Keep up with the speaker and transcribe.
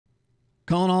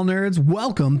Calling all nerds,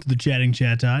 welcome to the Chatting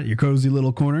Chatot, your cozy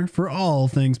little corner for all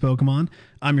things Pokemon.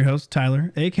 I'm your host,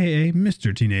 Tyler, aka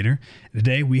MrTNader.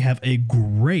 Today we have a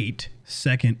great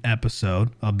second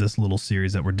episode of this little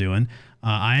series that we're doing.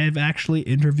 I have actually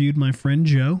interviewed my friend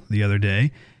Joe the other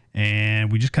day,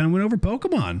 and we just kind of went over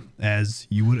Pokemon, as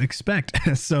you would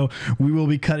expect. So we will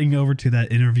be cutting over to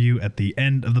that interview at the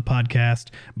end of the podcast.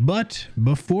 But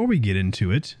before we get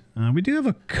into it, we do have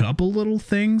a couple little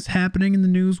things happening in the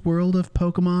news world of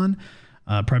Pokemon,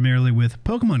 primarily with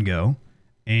Pokemon Go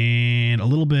and a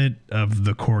little bit of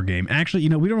the core game. Actually,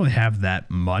 we don't really have that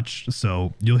much,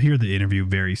 so you'll hear the interview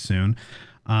very soon.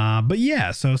 But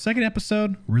yeah, so second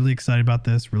episode, really excited about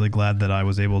this. Really glad that I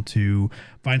was able to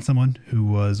find someone who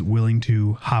was willing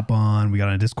to hop on. We got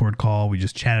on a Discord call. We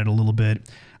just chatted a little bit.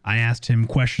 I asked him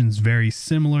questions very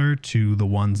similar to the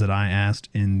ones that I asked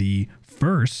in the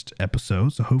first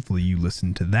episode. So hopefully you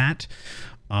listened to that.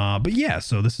 But yeah,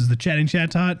 so this is the Chatting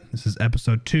Chatot. This is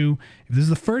episode 2. If this is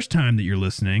the first time that you're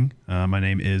listening, my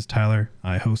name is Tyler.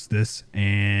 I host this,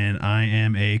 and I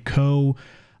am a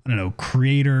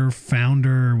creator,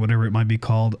 founder, whatever it might be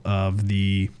called, of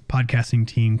the podcasting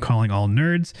team Calling All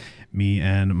Nerds. Me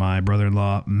and my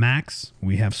brother-in-law, Max,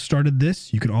 we have started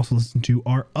this. You can also listen to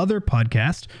our other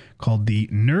podcast called the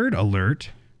Nerd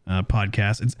Alert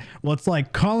podcast. It's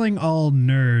like Calling All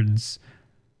Nerds.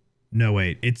 No,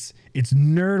 wait, it's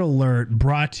Nerd Alert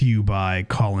brought to you by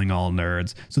Calling All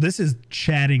Nerds. So this is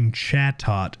Chatting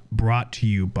Chatot brought to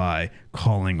you by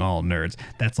Calling All Nerds.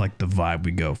 That's like the vibe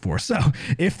we go for. So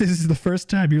if this is the first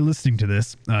time you're listening to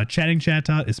this, Chatting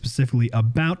Chatot is specifically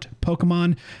about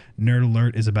Pokemon. Nerd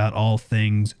Alert is about all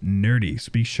things nerdy.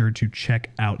 So be sure to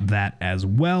check out that as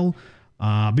well.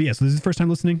 But yeah, so this is the first time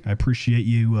listening. I appreciate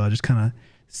you just kind of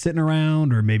sitting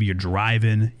around, or maybe you're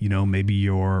driving, maybe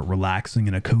you're relaxing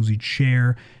in a cozy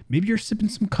chair, maybe you're sipping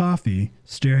some coffee,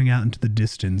 staring out into the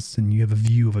distance, and you have a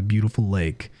view of a beautiful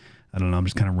lake. I don't know, I'm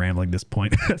just kind of rambling at this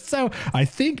point. So I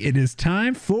think it is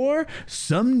time for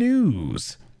some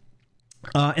news.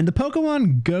 In the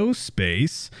Pokemon Go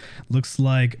space, looks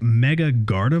like Mega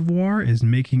Gardevoir is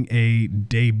making a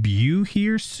debut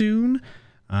here soon.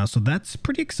 So that's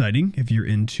pretty exciting if you're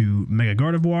into Mega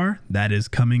Gardevoir. That is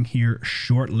coming here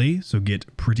shortly, so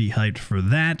get pretty hyped for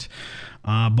that.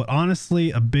 But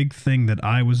honestly, a big thing that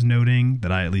I was noting,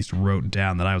 that I at least wrote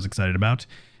down that I was excited about,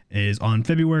 is on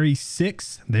February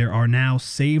 6th, there are now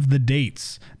save the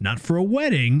dates, not for a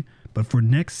wedding, but for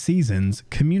next season's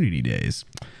community days.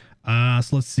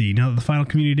 So let's see. Now that the final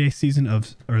community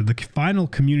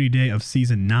day of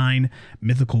season 9,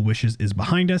 Mythical Wishes, is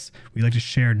behind us, we'd like to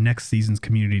share next season's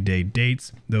community day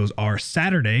dates. Those are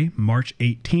Saturday, March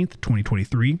 18th,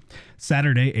 2023,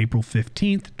 Saturday, April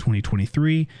 15th,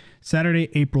 2023, Saturday,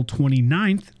 April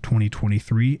 29th,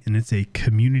 2023, and it's a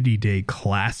community day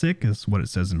classic, is what it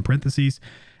says in parentheses,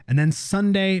 and then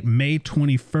Sunday, May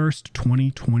 21st,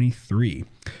 2023.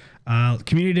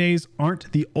 Community days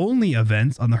aren't the only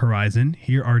events on the horizon.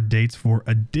 Here are dates for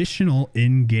additional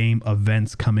in-game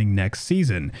events coming next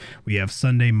season. We have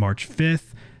Sunday, March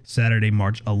 5th, Saturday,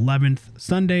 March 11th,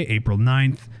 Sunday, April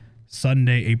 9th,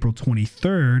 Sunday, April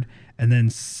 23rd, and then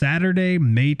Saturday,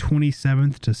 May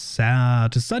 27th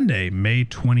to Sunday, May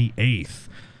 28th.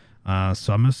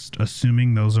 So I'm just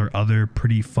assuming those are other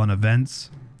pretty fun events.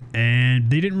 And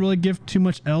they didn't really give too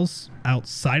much else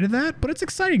outside of that, but it's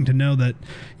exciting to know that,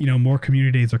 more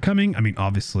community days are coming. I mean,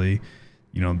 obviously,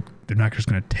 they're not just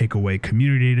going to take away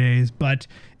community days, but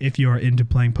if you are into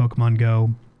playing Pokemon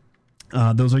Go,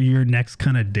 those are your next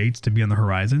kind of dates to be on the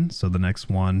horizon. So the next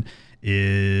one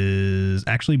is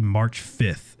actually March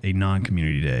 5th, a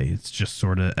non-community day. It's just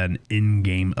sort of an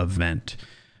in-game event.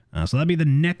 So that'd be the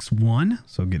next one.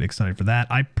 So get excited for that.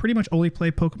 I pretty much only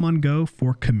play Pokemon Go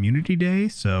for Community Day.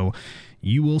 So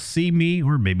you will see me,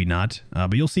 or maybe not,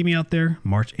 but you'll see me out there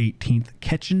March 18th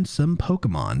catching some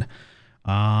Pokemon.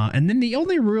 And then the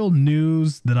only real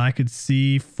news that I could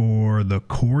see for the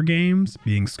core games,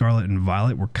 being Scarlet and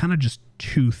Violet, were kind of just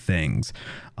two things.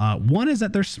 One is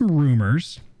that there's some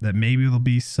rumors that maybe there'll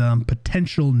be some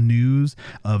potential news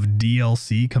of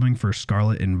DLC coming for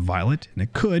Scarlet and Violet. And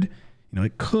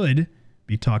it could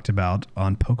be talked about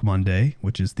on Pokemon Day,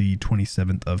 which is the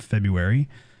 27th of February,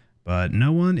 but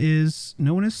no one is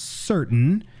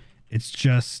certain. It's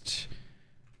just,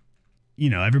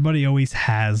 everybody always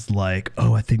has like,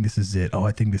 oh, I think this is it. Oh,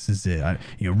 I think this is it.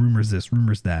 Rumors this,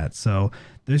 rumors that. So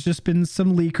there's just been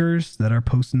some leakers that are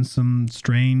posting some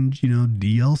strange,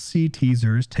 DLC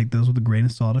teasers. Take those with a grain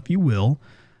of salt, if you will.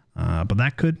 But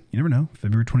that could, you never know,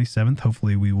 February 27th.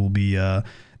 Hopefully we will be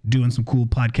doing some cool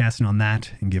podcasting on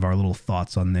that and give our little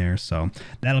thoughts on there. So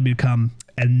that'll be to come.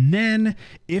 And then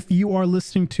if you are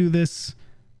listening to this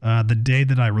the day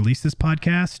that I release this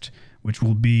podcast, which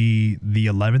will be the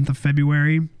 11th of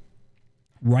February,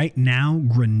 right now,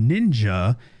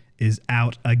 Greninja is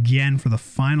out again for the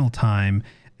final time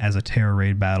as a Terra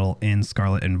Raid battle in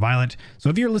Scarlet and Violet. So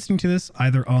if you're listening to this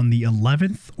either on the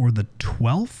 11th or the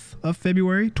 12th of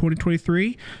February,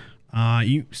 2023,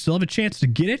 you still have a chance to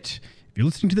get it. If you're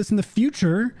listening to this in the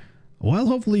future, well,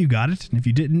 hopefully you got it. And if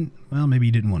you didn't, well, maybe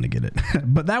you didn't want to get it.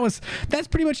 But that's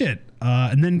pretty much it.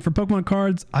 And then for Pokemon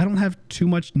cards, I don't have too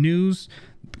much news.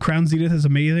 Crown Zenith is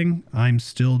amazing. I'm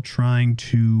still trying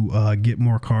to get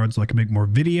more cards so I can make more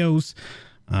videos.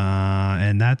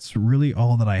 And that's really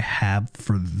all that I have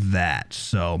for that.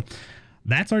 So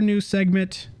that's our news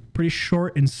segment. Pretty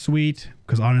short and sweet,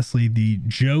 because honestly, the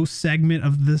Joe segment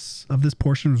of this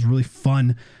portion was really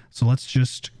fun. So let's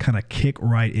just kind of kick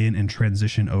right in and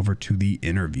transition over to the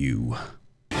interview.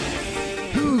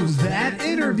 Who's that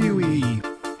interviewee?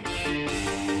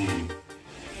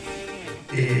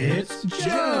 It's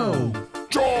Joe.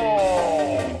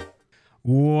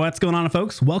 What's going on,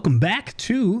 folks? Welcome back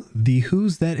to the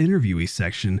Who's That Interviewee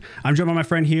section. I'm joined by my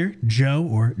friend here, Joe,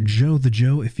 or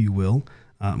Joethejoe, if you will.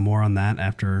 More on that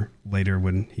after later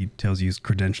when he tells you his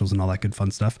credentials and all that good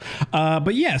fun stuff.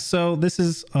 But yeah, so this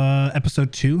is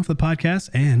episode 2 of the podcast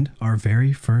and our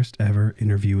very first ever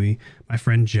interviewee, my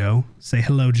friend Joe. Say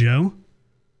hello, Joe.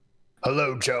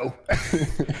 Hello, Joe.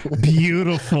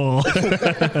 Beautiful.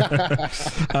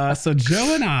 So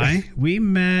Joe and I, we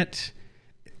met...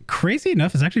 Crazy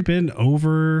enough, it's actually been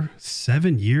over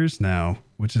 7 years now,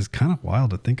 which is kind of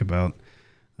wild to think about.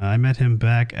 I met him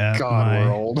back at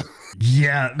we're old.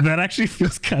 Yeah, that actually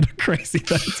feels kind of crazy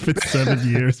that it's been 7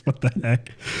 years. What the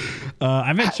heck?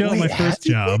 I met Joe at my first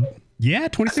job. Yeah,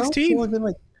 2016.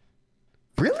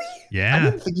 Really? Yeah. I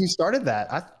didn't think you started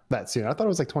that soon. I thought it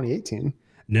was like 2018.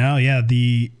 No, yeah,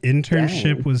 the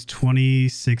internship was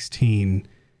 2016,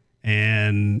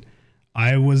 and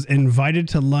I was invited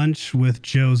to lunch with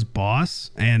Joe's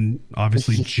boss and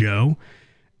obviously Joe,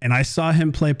 and I saw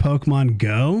him play Pokemon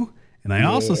Go, and I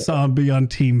also saw him be on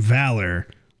Team Valor.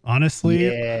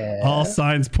 Honestly, all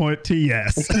signs point to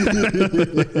yes.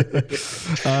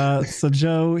 So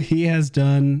Joe, he has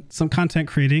done some content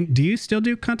creating. Do you still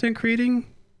do content creating?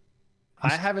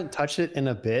 I haven't touched it in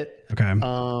a bit. Okay.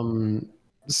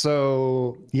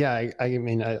 So yeah, I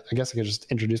mean, I guess I could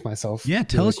just introduce myself. Yeah,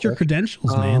 tell us your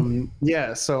credentials, man.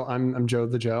 Yeah, so I'm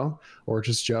Joethejoe, or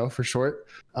just Joe for short.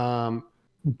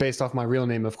 Based off my real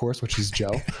name, of course, which is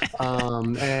Joe.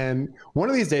 And one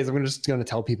of these days, I'm just going to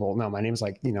tell people, no, my name's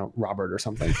like, Robert or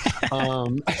something.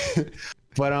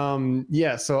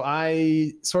 Yeah, so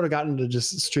I sort of got into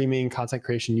just streaming, content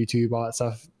creation, YouTube, all that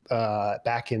stuff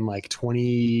back in like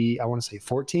 14.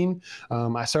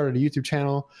 I started a YouTube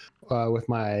channel with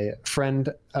my friend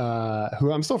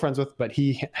who I'm still friends with, but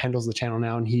he handles the channel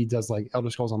now, and he does like Elder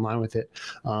Scrolls Online with it.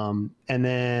 And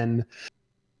then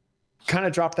kind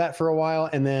of dropped that for a while,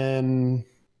 and then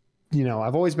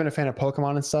I've always been a fan of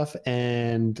Pokemon and stuff,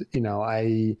 and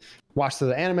I watched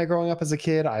the anime growing up as a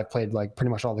kid. I played like pretty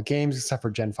much all the games except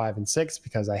for Gen 5 and 6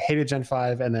 because I hated Gen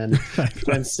 5, and then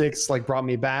Gen 6 like brought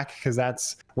me back because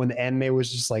that's when the anime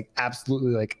was just like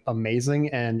absolutely like amazing,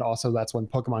 and also that's when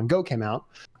Pokemon Go came out.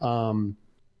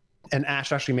 And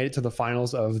Ash actually made it to the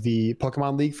finals of the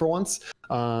Pokemon League for once,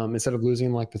 instead of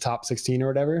losing like the top 16 or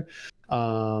whatever.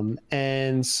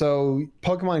 And so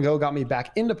Pokemon Go got me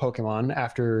back into Pokemon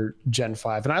after Gen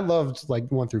 5, and I loved like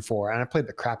 1 through 4, and I played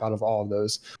the crap out of all of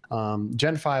those.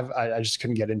 Gen 5 I just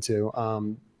couldn't get into,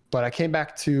 but I came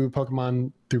back to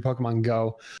Pokemon through Pokemon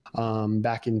Go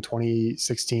back in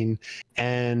 2016,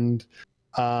 and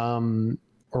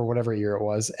or whatever year it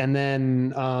was, and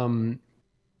then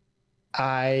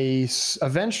I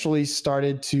eventually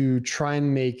started to try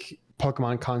and make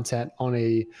Pokemon content on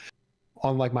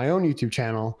like my own YouTube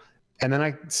channel, and then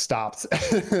I stopped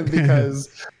because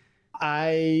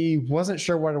I wasn't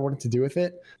sure what I wanted to do with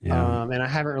it. And I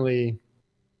haven't really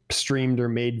streamed or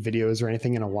made videos or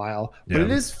anything in a while. But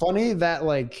it is funny that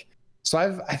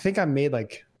I think I made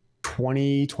like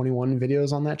 21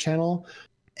 videos on that channel,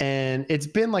 and it's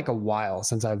been like a while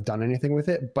since I've done anything with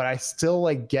it, but I still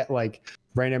like get like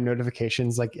random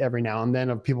notifications like every now and then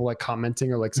of people like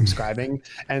commenting or like subscribing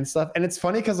and stuff. And it's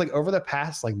funny because like over the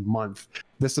past like month,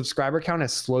 the subscriber count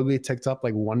has slowly ticked up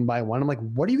like one by one. I'm like,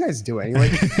 what are you guys doing?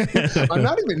 Like, I'm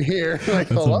not even here. Like,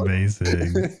 that's hello?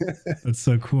 Amazing. That's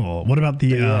so cool. What about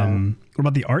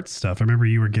the art stuff? I remember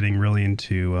you were getting really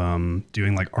into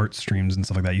doing like art streams and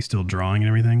stuff like that. You still drawing and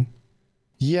everything?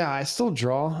 Yeah, I still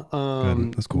draw.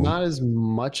 Good. That's cool. Not as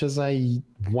much as I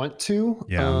want to.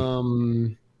 Yeah.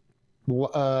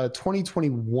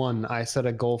 2021, I set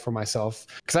a goal for myself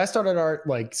because I started art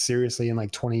like seriously in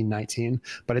like 2019,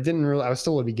 but I was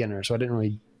still a beginner, so I didn't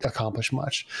really accomplish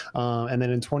much. And then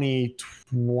in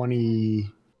 2020,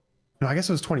 no, I guess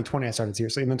it was 2020 I started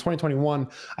seriously. And then 2021,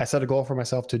 I set a goal for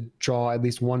myself to draw at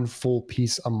least one full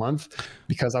piece a month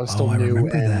because I was still new. I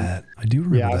remember that. I do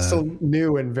remember that. I was still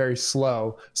new and very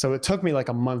slow. So it took me like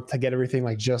a month to get everything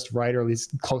like just right, or at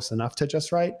least close enough to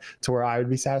just right to where I would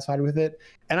be satisfied with it.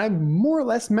 And I more or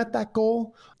less met that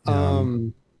goal. Yeah.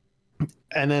 And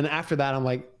then after that, I'm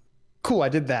like, cool, I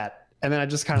did that. And then I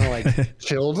just kind of like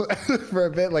chilled for a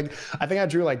bit. Like I think I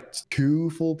drew like 2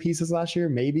 full pieces last year,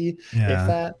 maybe if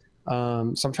that. So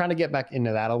I'm trying to get back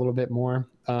into that a little bit more.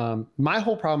 My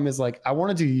whole problem is like, I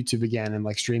want to do YouTube again and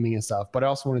like streaming and stuff, but I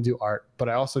also want to do art, but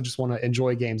I also just want to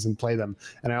enjoy games and play them.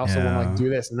 And I also want to like do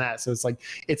this and that. So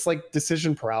it's like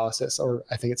decision paralysis, or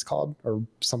I think it's called, or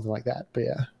something like that. But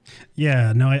yeah.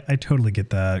 Yeah, no, I totally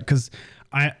get that. Cause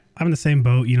I'm in the same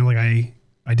boat, you know, like I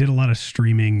did a lot of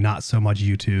streaming, not so much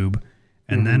YouTube.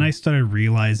 And then I started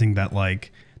realizing that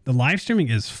like the live streaming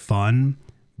is fun,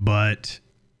 but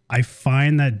I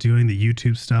find that doing the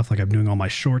YouTube stuff, like I'm doing all my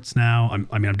shorts now.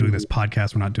 I'm doing this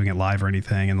podcast. We're not doing it live or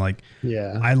anything. And like,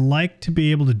 I like to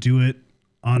be able to do it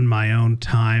on my own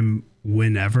time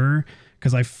whenever,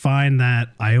 because I find that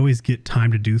I always get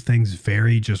time to do things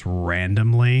very just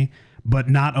randomly, but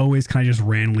not always can I just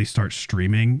randomly start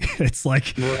streaming. It's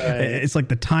like, it's like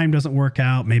the time doesn't work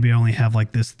out. Maybe I only have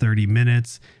like this 30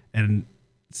 minutes. And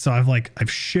so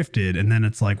I've shifted, and then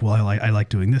it's like, well, I like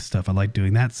doing this stuff. I like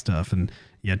doing that stuff. And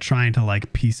yeah, trying to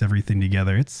like piece everything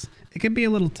together. It can be a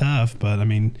little tough, but I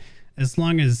mean, as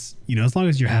long as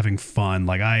you're having fun,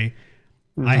 like I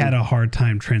had a hard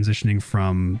time transitioning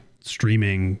from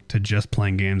streaming to just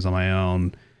playing games on my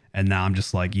own. And now I'm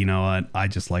just like, you know what? I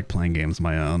just like playing games on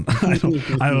my own. I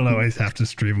don't always have to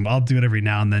stream them. I'll do it every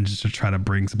now and then just to try to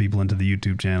bring some people into the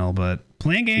YouTube channel, but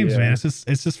playing games, man, it's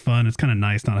just fun. It's kind of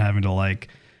nice not having to like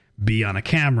be on a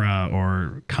camera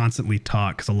or constantly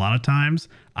talk, because a lot of times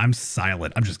I'm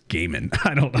silent. I'm just gaming.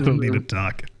 I don't need to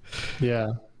talk.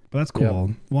 Yeah, but that's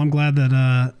cool. Well, I'm glad that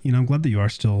I'm glad that you are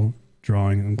still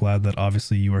drawing. I'm glad that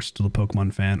obviously you are still a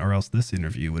Pokemon fan, or else this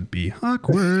interview would be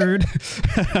awkward.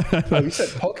 Oh, you said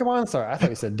Pokemon? Sorry, I thought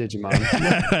you said Digimon.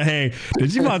 Hey,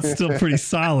 Digimon's still pretty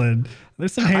solid.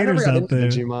 There's some haters out there.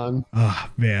 Digimon. Oh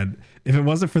man, if it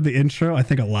wasn't for the intro, I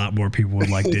think a lot more people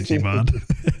would like Digimon.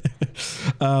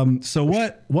 So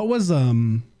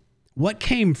what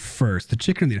came first, the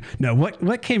chicken or the egg? No,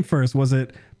 what came first? Was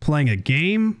it playing a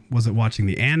game? Was it watching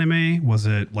the anime? Was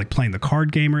it like playing the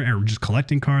card game, or just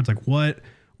collecting cards? Like what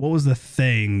was the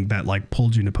thing that like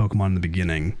pulled you into Pokemon in the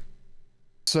beginning?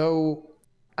 So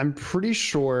I'm pretty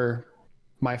sure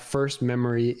my first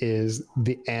memory is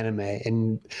the anime,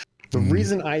 and the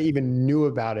reason I even knew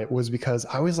about it was because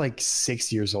I was like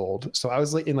 6 years old. So I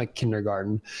was like in like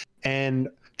kindergarten, and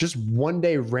just one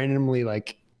day randomly,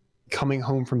 like coming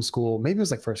home from school, maybe it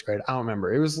was like first grade, I don't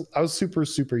remember. I was super,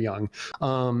 super young.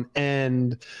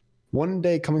 And one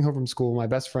day coming home from school, my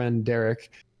best friend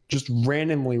Derek just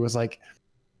randomly was like,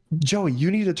 Joey, you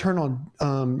need to turn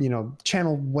on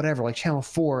channel whatever, like channel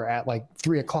 4 at like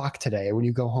 3 o'clock today when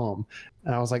you go home.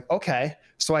 And I was like, okay.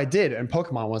 So I did, and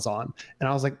Pokemon was on, and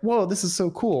I was like, whoa, this is so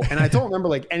cool. And I don't remember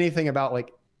like anything about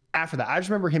like after that. I just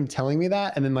remember him telling me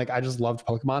that, and then like I just loved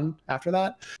Pokemon after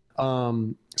that.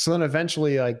 So then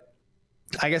eventually, like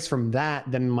I guess from that,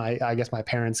 then my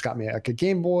parents got me like a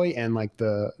Game Boy and like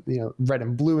the red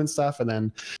and blue and stuff, and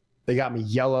then they got me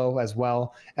Yellow as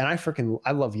well. And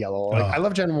I love Yellow. Like I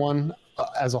love Gen 1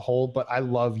 as a whole, but I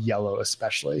love Yellow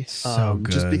especially. So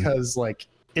good. Just because like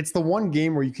it's the one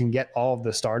game where you can get all of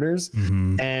the starters,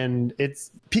 and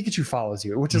it's Pikachu follows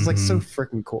you, which is like so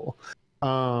freaking cool.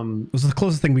 It was the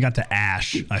closest thing we got to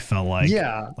Ash. I felt like,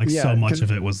 so much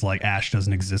of it was like Ash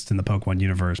doesn't exist in the Pokemon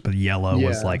universe, but Yellow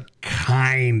was like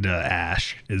kinda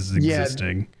Ash is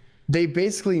existing. They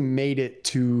basically made it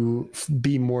to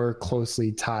be more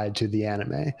closely tied to the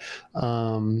anime.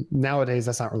 Nowadays,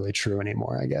 that's not really true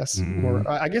anymore, I guess. Or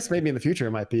I guess maybe in the future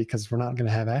it might be, because we're not going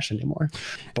to have Ash anymore.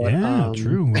 But,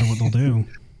 true. What they'll do.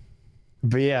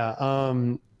 But yeah,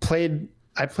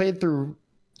 I played through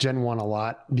Gen 1 a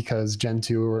lot because Gen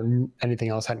 2 or anything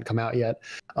else hadn't come out yet.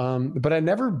 But I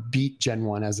never beat Gen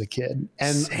 1 as a kid.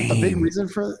 And a big reason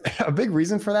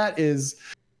for that is,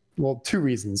 well, 2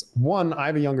 reasons. One, I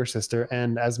have a younger sister,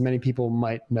 and as many people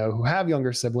might know who have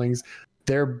younger siblings,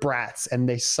 they're brats and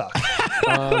they suck.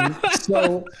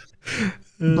 So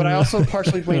But I also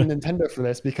partially blame Nintendo for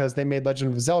this because they made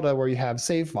Legend of Zelda where you have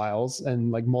save files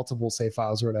and like multiple save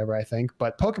files or whatever, I think.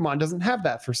 But Pokemon doesn't have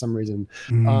that for some reason.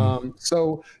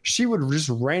 So she would just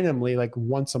randomly, like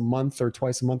once a month or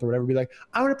twice a month or whatever, be like,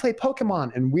 I want to play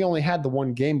Pokemon. And we only had the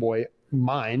one Game Boy,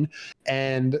 mine.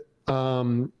 And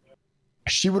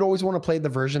she would always want to play the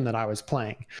version that I was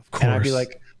playing. And I'd be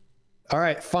like, all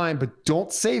right, fine, but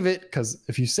don't save it, because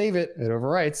if you save it, it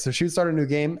overwrites. So she would start a new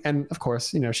game, and of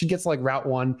course, you know, she'd get to like Route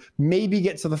 1, maybe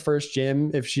get to the first gym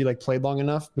if she like played long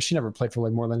enough, but she never played for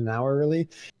like more than an hour really.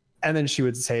 And then she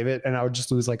would save it, and I would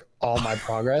just lose like all my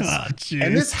progress.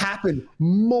 And this happened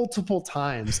multiple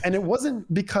times, and it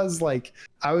wasn't because like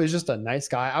I was just a nice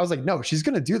guy. I was like, no, she's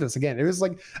gonna do this again. It was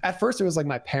like at first it was like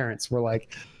my parents were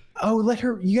like, oh, let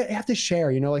her, you have to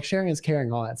share, you know, like sharing is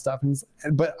caring, all that stuff.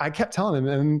 But I kept telling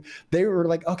them, and they were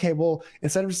like, okay, well,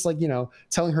 instead of just like, you know,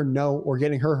 telling her no or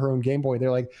getting her own Game Boy,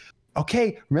 they're like,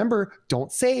 okay, remember,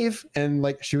 don't save. And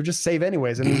like, she would just save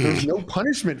anyways. And there's no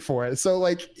punishment for it. So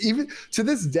like, even to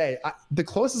this day, the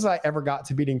closest I ever got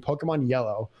to beating Pokemon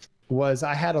Yellow was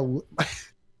I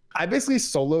basically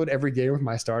soloed every game with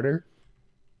my starter.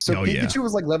 So Pikachu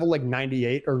was like level like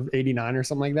 98 or 89 or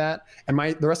something like that, and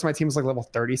the rest of my team was like level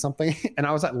 30 something, and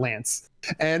I was at Lance.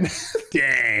 And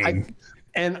dang,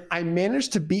 I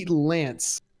managed to beat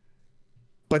Lance,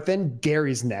 but then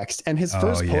Gary's next, and his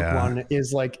first Pokemon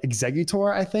is like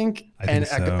Exeggutor, I think, and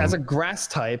so. As a grass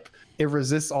type, it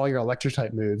resists all your electric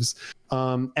type moves.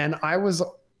 And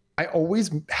I always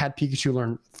had Pikachu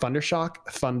learn Thundershock,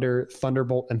 Thunder,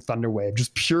 Thunderbolt, and Thunder Wave.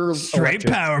 Just pure straight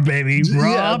power, baby.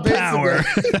 Raw power.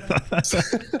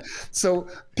 So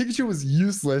Pikachu was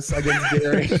useless against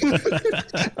Gary.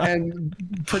 And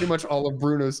pretty much all of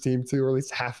Bruno's team too, or at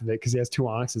least half of it, because he has 2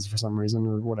 Onyxes for some reason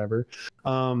or whatever.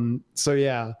 So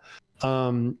yeah.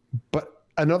 But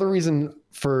another reason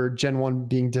for Gen 1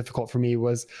 being difficult for me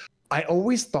was I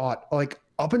always thought, like,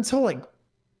 up until like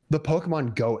the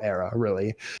Pokemon Go era,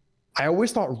 really, I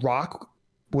always thought Rock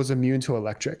was immune to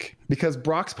electric because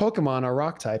Brock's Pokemon are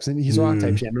rock types, and he's a rock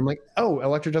type champion. I'm like, oh,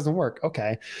 electric doesn't work.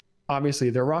 Okay. Obviously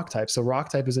they're rock types, so rock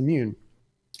type is immune.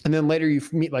 And then later you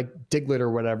meet like Diglett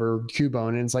or whatever, Cubone,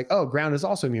 and it's like, oh, ground is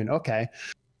also immune. Okay.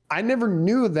 I never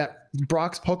knew that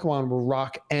Brock's Pokemon were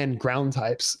rock and ground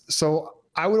types. So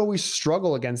I would always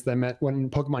struggle against them when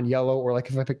Pokemon Yellow, or like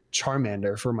if I picked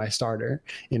Charmander for my starter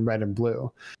in Red and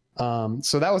Blue.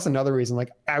 So that was another reason,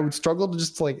 like I would struggle to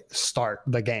just like start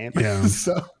the game. Yeah.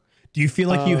 So do you feel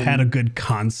like you had a good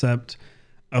concept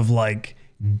of like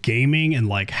gaming and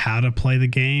like how to play the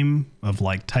game, of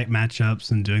like type matchups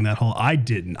and doing that whole? I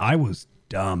didn't. I was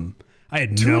dumb. I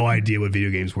had no idea what video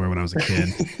games were when I was a kid.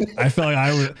 I felt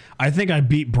like I think I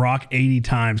beat Brock 80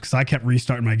 times because I kept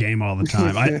restarting my game all the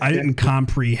time. I didn't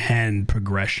comprehend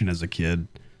progression as a kid.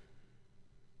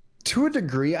 To a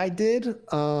degree I did.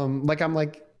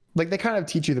 Like they kind of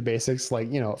teach you the basics,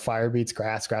 like, you know, fire beats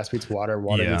grass, grass beats water,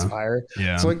 water beats fire.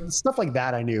 Yeah. So like stuff like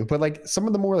that I knew, but like some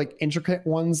of the more like intricate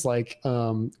ones, like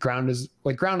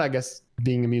ground, I guess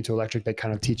being immune to electric, they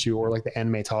kind of teach you, or like the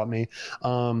anime taught me.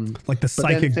 Like the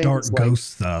psychic dart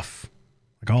ghost stuff.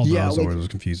 Like all those was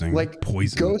confusing. Like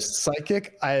poison. Ghost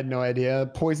psychic, I had no idea.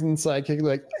 Poison psychic,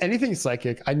 like anything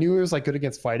psychic. I knew it was like good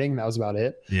against fighting. That was about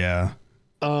it. Yeah.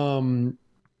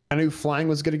 I knew flying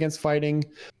was good against fighting.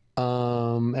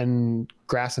 And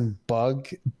grass and bug,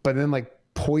 but then like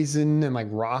poison and like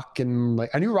rock, and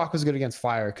like I knew rock was good against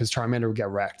fire because Charmander would get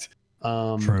wrecked.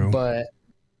 True. But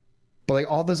like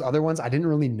all those other ones I didn't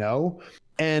really know,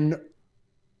 and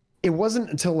it wasn't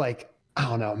until like, I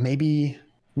don't know, maybe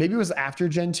it was after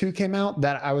Gen 2 came out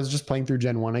that I was just playing through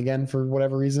Gen 1 again for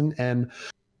whatever reason, and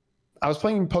I was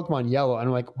playing Pokemon Yellow, and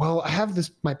I'm like, well, I have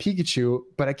my Pikachu,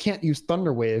 but I can't use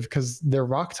Thunder Wave because they're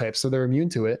rock types, so they're immune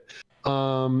to it.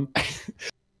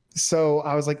 So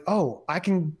I was like, oh, I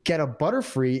can get a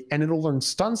Butterfree and it'll learn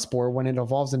Stun Spore when it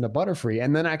evolves into Butterfree,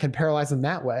 and then I can paralyze them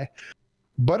that way.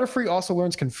 Butterfree also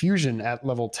learns Confusion at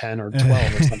level 10 or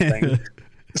 12 or something.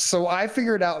 So I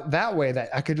figured out that way that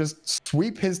I could just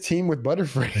sweep his team with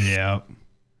Butterfree. Yeah.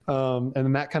 And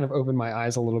then that kind of opened my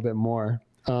eyes a little bit more.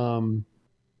 Like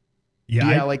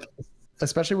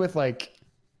especially with like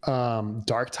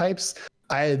dark types,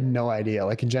 I had no idea.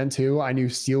 Like in Gen 2, I knew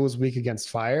Steel was weak against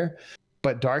fire,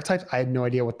 but dark types, I had no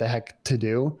idea what the heck to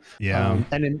do. Yeah.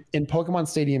 And in Pokemon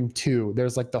Stadium 2,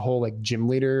 there's like the whole like gym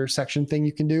leader section thing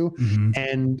you can do. Mm-hmm.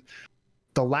 And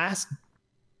the last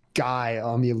guy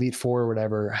on the Elite Four or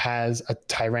whatever has a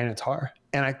Tyranitar,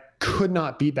 and I could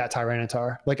not beat that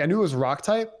Tyranitar. Like I knew it was rock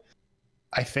type.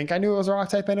 I think I knew it was rock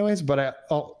type anyways, but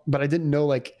I didn't know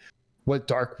like what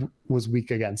dark was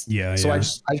weak against. Yeah. So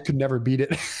I could never beat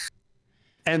it.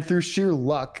 And through sheer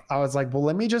luck, I was like, well,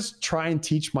 let me just try and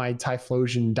teach my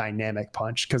Typhlosion Dynamic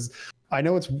Punch, because I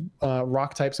know it's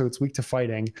rock type, so it's weak to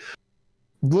fighting.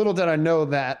 Little did I know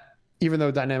that even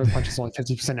though Dynamic Punch is only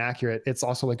 50% accurate, it's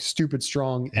also like stupid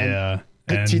strong. And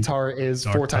T-Tar is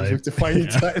 4 times weak to fighting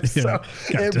type. So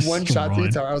it one-shot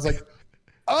T-Tar. I was like,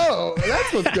 oh,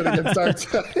 that's what's good against Dark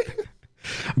type.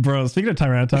 Bro, speaking of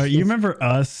Tyranitar, you remember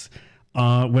us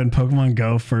when Pokemon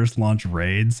Go first launched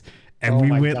raids? And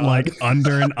we went like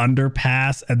under an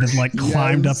underpass and then like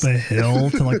climbed up a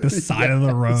hill to like the side of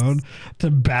the road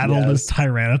to battle this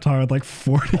Tyranitar with like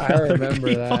 40 I remember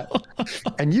people.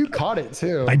 That. And you caught it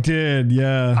too. I did,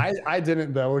 yeah. I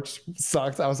didn't though, which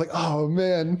sucks. I was like, oh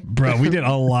man. Bro, we did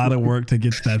a lot of work to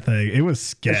get to that thing. It was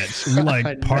sketch. We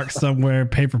like parked somewhere,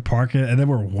 paid for park it, and then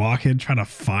we're walking trying to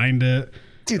find it.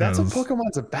 Dude, that's what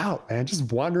Pokemon's about, man.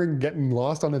 Just wandering, getting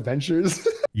lost on adventures.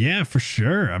 Yeah, for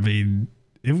sure. I mean,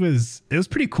 it was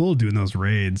pretty cool doing those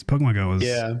raids. Pokemon Go was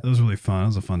it was really fun. It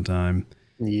was a fun time.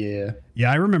 Yeah.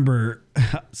 Yeah, I remember.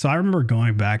 So I remember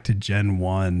going back to Gen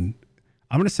 1.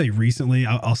 I'm going to say recently.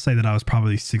 I'll say that I was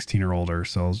probably 16 or older.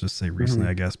 So I'll just say recently,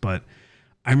 I guess. But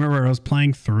I remember I was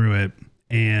playing through it,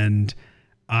 and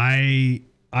I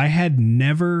had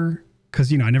never,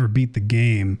 because I never beat the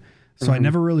game, so I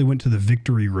never really went to the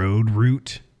Victory Road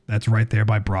route. That's right there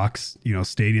by Brock's,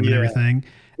 stadium and everything.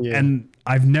 Yeah. And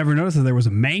I've never noticed that there was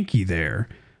a Mankey there.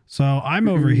 So I'm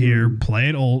over here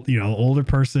playing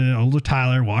older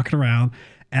Tyler walking around,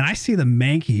 and I see the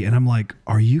Mankey and I'm like,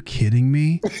 are you kidding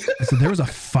me? So there was a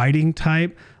fighting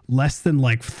type less than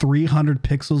like 300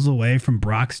 pixels away from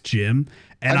Brock's gym.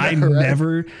 And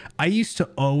I used to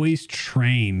always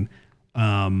train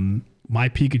my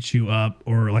Pikachu up,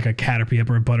 or like a Caterpie up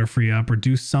or a Butterfree up, or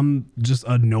do some just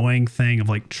annoying thing of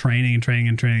like training.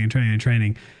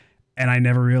 And I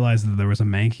never realized that there was a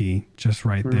Mankey just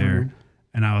right there.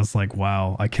 And I was like,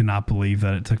 wow, I cannot believe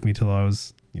that it took me till I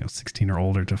was, 16 or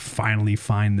older to finally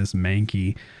find this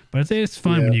Mankey. But it's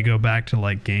fun when you go back to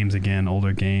like games again,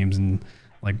 older games, and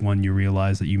like when you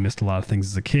realize that you missed a lot of things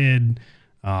as a kid.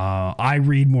 I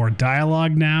read more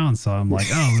dialogue now, and so I'm like,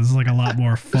 oh, this is like a lot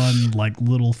more fun, like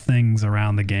little things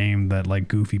around the game that like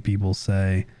goofy people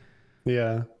say.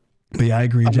 Yeah. But yeah, I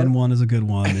agree. Gen 1 is a good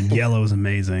one, and Yellow is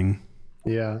amazing.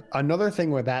 Yeah. Another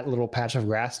thing with that little patch of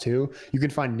grass too, you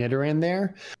can find Nidoran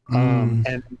there,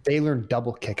 and they learn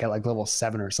Double Kick at like level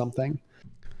 7 or something.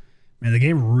 Man, the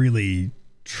game really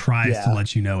tries to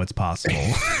let you know it's possible.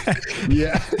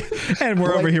 Yeah. And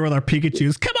we're over here with our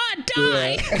Pikachus. Come on,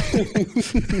 die!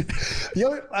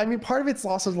 I mean, part of it's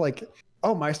also like,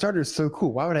 oh, my starter is so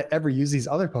cool. Why would I ever use these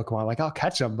other Pokemon? Like, I'll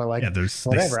catch them, but like,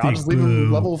 whatever. I'll just leave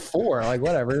them level 4, like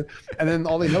whatever. And then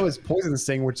all they know is Poison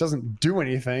Sting, which doesn't do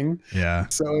anything. Yeah.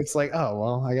 So it's like, oh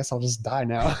well, I guess I'll just die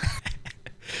now.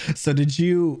 So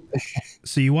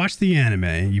you watched the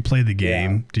anime, you played the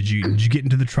game. Did you get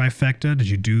into the trifecta? Did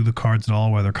you do the cards at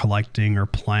all, whether collecting or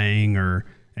playing or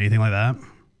anything like that?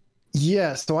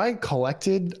 Yeah, so I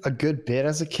collected a good bit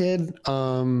as a kid.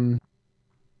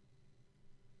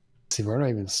 See, where do I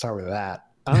even start with that?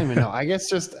 I don't even know. I guess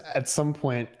just at some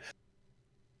point.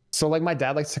 So like my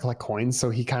dad likes to collect coins, so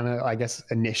he kind of, I guess,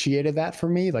 initiated that for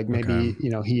me. Like maybe,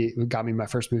 he got me my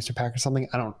first booster pack or something.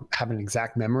 I don't have an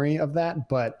exact memory of that,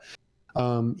 but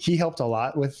he helped a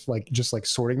lot with like just like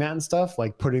sorting that and stuff,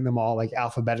 like putting them all like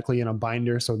alphabetically in a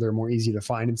binder so they're more easy to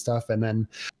find and stuff. And then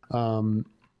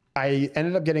I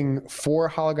ended up getting 4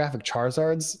 holographic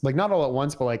Charizards, like not all at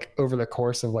once, but like over the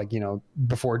course of like,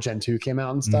 before Gen 2 came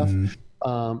out and stuff.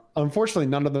 Unfortunately,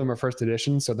 none of them are first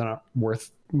edition, so they're not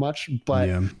worth much, but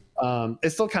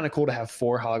it's still kind of cool to have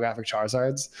 4 holographic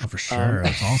Charizards. Oh, for sure.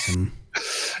 That's awesome.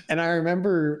 And I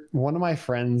remember one of my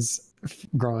friends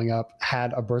growing up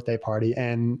had a birthday party,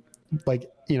 and like,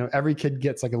 every kid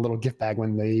gets like a little gift bag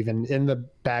when they leave, and in the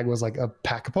bag was like a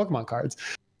pack of Pokemon cards.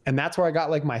 And that's where I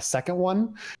got like my second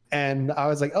one. And I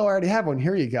was like, oh, I already have one.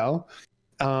 Here you go.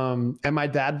 And my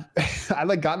dad, I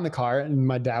like got in the car, and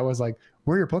my dad was like,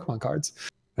 where are your Pokemon cards?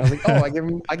 And I was like, oh,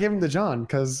 I gave him to John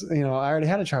because, I already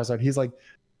had a Charizard. He's like,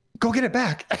 go get it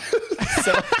back.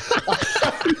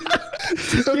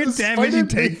 Your dad made you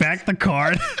take back the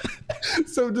card.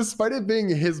 So despite it being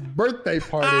his birthday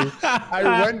party,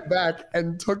 I went back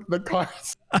and took the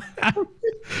cards.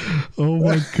 Oh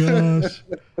my gosh.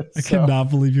 I cannot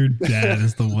believe your dad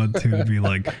is the one to be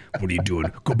like, what are you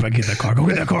doing? Go back, get that card. Go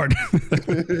get that card.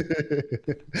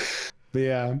 But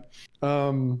yeah.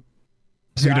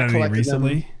 So you done any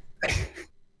recently?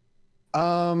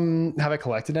 Have I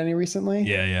collected any recently?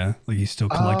 Yeah. Like you still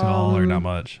collect it all or not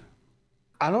much?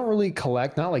 I don't really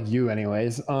collect, not like you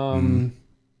anyways.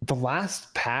 the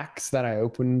last packs that I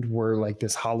opened were like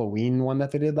this Halloween one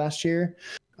that they did last year.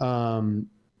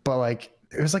 But like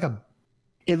it was like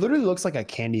it literally looks like a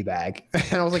candy bag.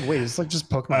 And I was like, wait, it's like just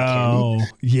Pokemon candy. Oh,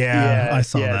 yeah, I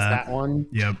saw that. It's that one.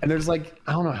 Yep. And there's like,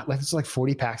 I don't know, like there's like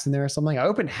 40 packs in there or something. I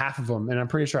opened half of them and I'm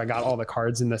pretty sure I got all the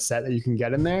cards in the set that you can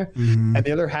get in there. And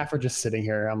the other half are just sitting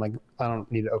here. I'm like, I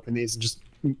don't need to open these and just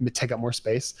take up more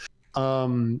space.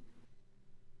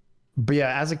 But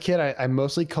yeah, as a kid, I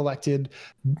mostly collected.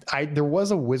 There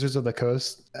was a Wizards of the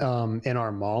Coast in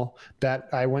our mall that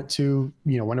I went to.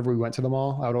 You know, whenever we went to the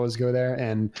mall, I would always go there,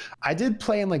 and I did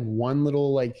play in like one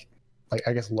little like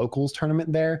I guess locals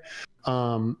tournament there.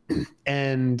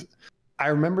 And I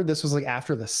remember this was like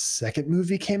after the second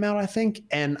movie came out, I think,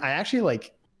 and I actually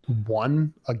like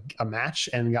won a match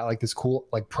and got like this cool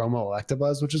like promo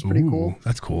Electabuzz, which is pretty cool.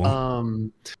 That's cool.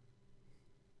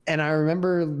 And I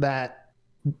remember that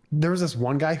there was this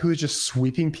one guy who was just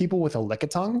sweeping people with a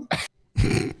Lickitung,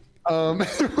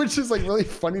 which is like really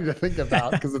funny to think about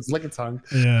because it's Lickitung.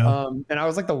 Yeah. And I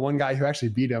was like the one guy who actually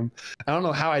beat him. I don't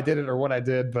know how I did it or what I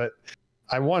did, but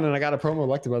I won and I got a promo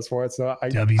Electabuzz for it. So I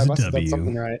must have done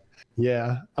something right.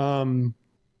 Yeah.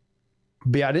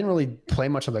 But yeah, I didn't really play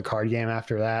much of the card game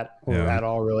after that or at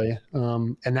all really.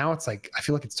 And now it's like, I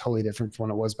feel like it's totally different from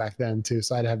when it was back then too.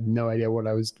 So I'd have no idea what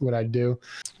I'd do.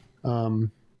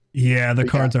 Yeah, the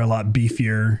cards are a lot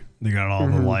beefier. They got all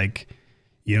the like,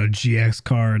 you know, GX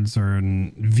cards or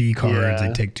V cards.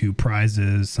 They take 2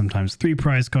 prizes, sometimes 3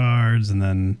 prize cards, and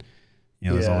then you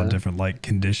know there's all the different like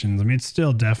conditions. I mean, it's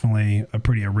still definitely a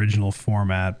pretty original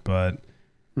format, but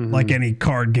like any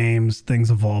card games,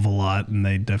 things evolve a lot, and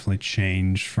they definitely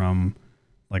change from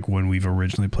like when we've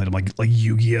originally played them. Like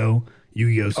Yu-Gi-Oh!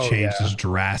 Yu-Gi-Oh's changed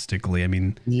drastically. I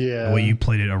mean, the way you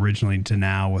played it originally to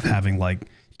now with having like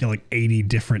like 80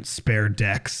 different spare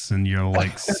decks and you're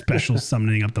like special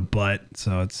summoning up the butt.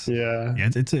 So it's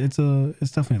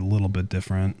it's definitely a little bit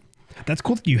different. That's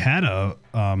cool that you had a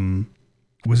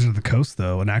Wizard of the Coast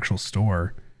though, an actual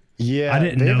store. Yeah, I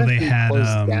didn't know they had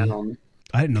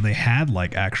I didn't know they had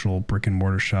like actual brick and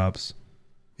mortar shops.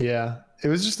 Yeah, it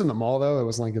was just in the mall though. It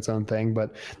wasn't like its own thing,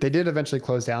 but they did eventually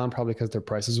close down probably because their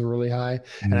prices were really high.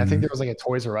 And I think there was like a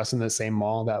Toys R Us in the same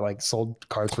mall that like sold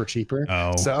cards for cheaper.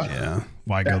 Oh, so yeah.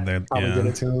 Why go there? Probably did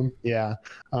it to them. Yeah.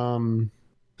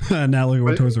 Now look at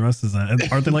where Toys R Us is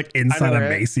at. Aren't they like inside of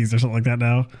Macy's or something like that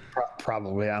now?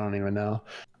 Probably. I don't even know.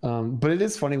 But it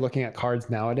is funny looking at cards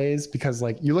nowadays because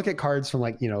like you look at cards from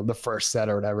like, you know, the first set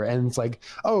or whatever, and it's like,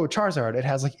 oh, Charizard, it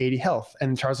has like 80 health,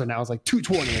 and Charizard now is like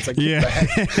 220. It's like,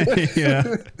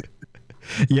 yeah.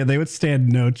 Yeah, they would stand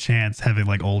no chance having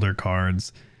like older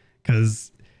cards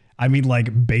because I mean,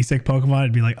 like basic Pokemon,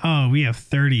 it'd be like, oh, we have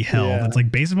 30 health. Yeah. It's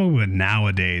like basic Pokemon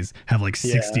nowadays have like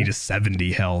 60 to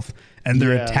 70 health, and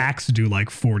their attacks do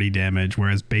like 40 damage,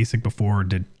 whereas basic before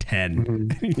did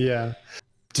 10. Yeah.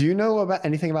 Do you know about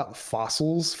anything about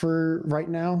fossils for right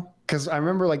now? Because I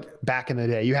remember like back in the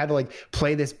day, you had to like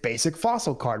play this basic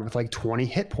fossil card with like 20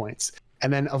 hit points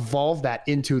and then evolve that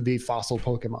into the fossil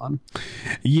Pokemon.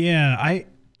 Yeah, I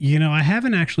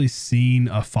haven't actually seen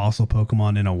a fossil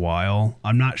Pokemon in a while.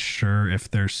 I'm not sure if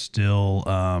they're still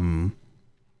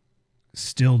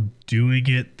doing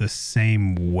it the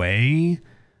same way.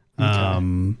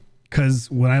 Because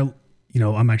when I'm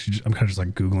kind of just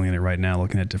like Googling it right now,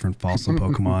 looking at different fossil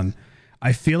Pokemon.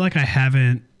 I feel like I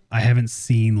haven't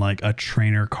seen like a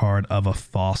trainer card of a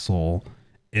fossil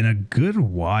in a good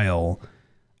while.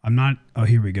 I'm not. Oh,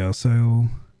 here we go. So,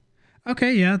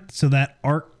 okay, yeah. So that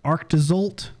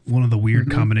Arctozolt, one of the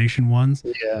weird combination ones.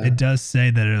 Yeah. It does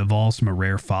say that it evolves from a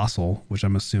rare fossil, which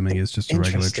I'm assuming is just a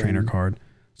regular trainer card.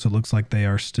 So it looks like they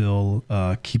are still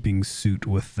keeping suit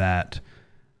with that.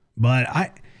 But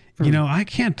I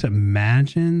can't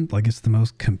imagine like it's the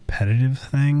most competitive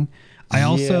thing. I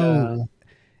also,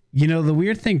 the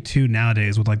weird thing too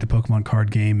nowadays with like the Pokemon card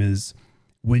game is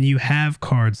when you have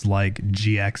cards like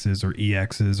GXs or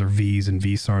EXs or Vs and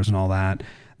V-Stars and all that,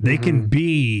 they can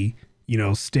be,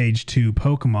 stage 2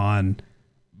 Pokemon,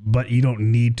 but you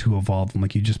don't need to evolve them.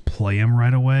 Like you just play them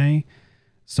right away.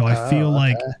 So I feel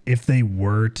like if they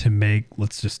were to make,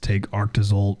 let's just take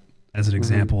Arctozolt as an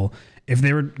example, if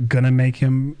they were going to make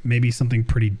him maybe something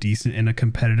pretty decent in a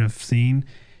competitive scene,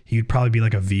 he would probably be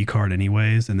like a V card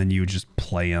anyways. And then you would just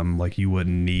play him. Like you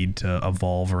wouldn't need to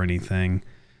evolve or anything.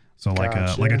 So like a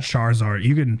Charizard,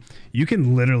 you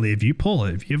can literally, if you pull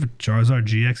it, if you have a Charizard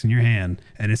GX in your hand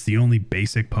and it's the only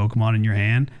basic Pokemon in your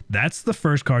hand, that's the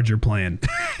first card you're playing.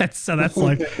 That's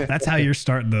how you're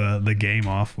starting the game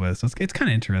off with. So it's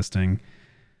kind of interesting.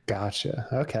 Gotcha.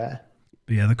 Okay.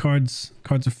 But yeah, the cards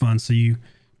are fun. So you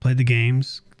play the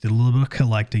games, did a little bit of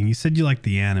collecting. You said you like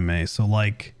the anime, so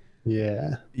like,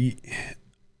 yeah.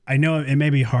 I know it may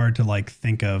be hard to like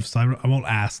think of, so I won't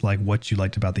ask like what you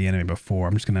liked about the anime before.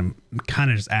 I'm just gonna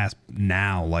kind of just ask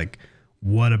now, like,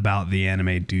 what about the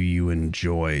anime do you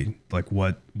enjoy? Like,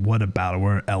 what about it?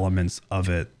 What are elements of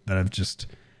it that have just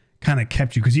kind of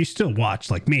kept you? Because you still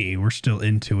watch, like me, we're still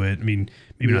into it. I mean,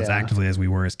 maybe not as actively as we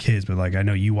were as kids, but like I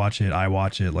know you watch it, I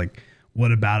watch it. Like,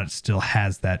 what about it still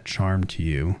has that charm to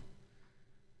you?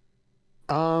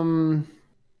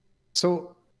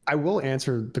 So I will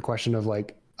answer the question of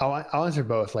like, I'll answer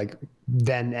both, like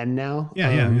then and now.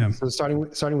 Yeah. So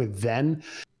starting with then,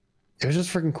 it was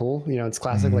just freaking cool. You know, it's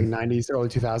classic like 90s, early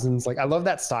 2000s. Like I love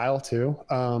that style too.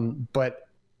 But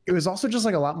it was also just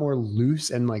like a lot more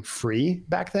loose and like free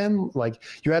back then. Like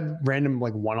you had random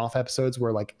like one-off episodes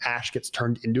where like Ash gets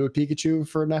turned into a Pikachu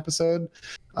for an episode.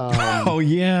 Oh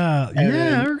yeah, I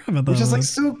remember that. Which is like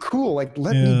so cool. Like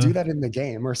let me do that in the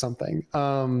game or something.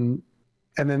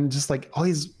 And then just like all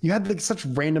these, you had like such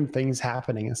random things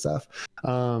happening and stuff.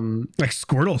 Like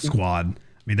Squirtle Squad. I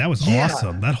mean, that was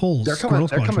awesome. That whole Squirtle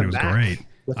Squad train was great.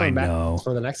 I know.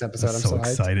 For the next episode, that's so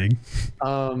exciting.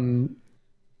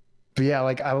 But yeah,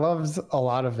 like I loved a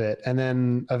lot of it. And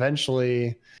then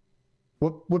eventually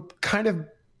what kind of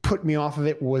put me off of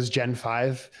it was Gen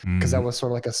 5, because that was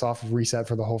sort of like a soft reset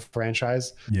for the whole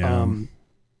franchise. Yeah.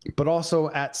 But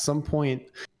also at some point,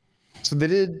 so they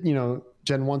did, you know,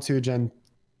 Gen 1, 2, Gen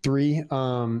 3.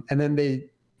 And then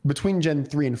between Gen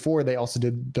 3 and 4, they also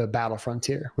did the Battle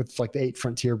Frontier with like the 8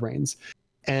 Frontier Brains.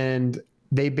 And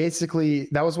they basically,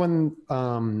 that was when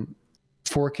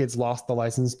 4Kids lost the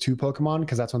license to Pokemon,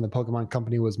 because that's when the Pokemon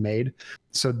company was made.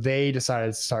 So they decided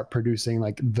to start producing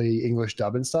like the English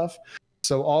dub and stuff.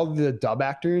 So all the dub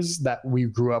actors that we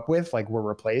grew up with like were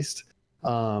replaced.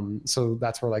 So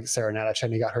that's where like Sarah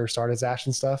Natacheni got her start as Ash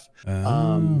and stuff.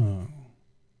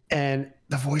 And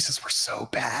the voices were so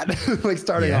bad. Like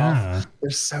starting off,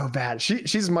 they're so bad.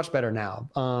 She's much better now.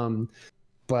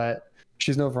 But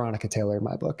she's no Veronica Taylor in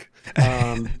my book.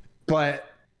 But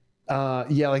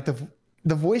like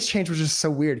the voice change was just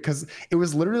so weird, because it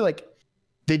was literally like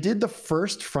they did the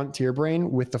first Frontier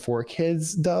Brain with the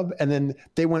 4Kids dub, and then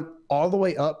they went all the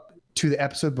way up to the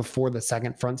episode before the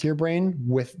second Frontier Brain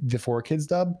with the 4Kids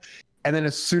dub. And then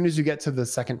as soon as you get to the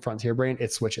second Frontier Brain,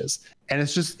 it switches. And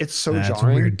it's so jarring. That's a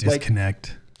weird disconnect.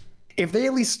 Like, if they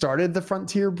at least started the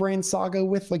Frontier Brain saga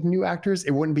with like new actors,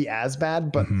 it wouldn't be as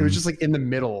bad, but it was just like in the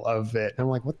middle of it. And I'm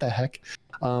like, what the heck?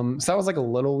 So that was like a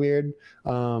little weird.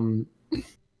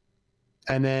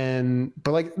 And then,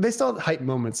 but like they still had hype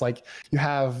moments. Like you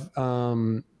have,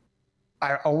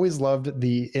 I always loved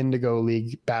the Indigo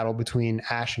League battle between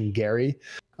Ash and Gary,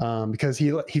 because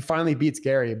he finally beats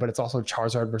Gary, but it's also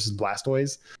Charizard versus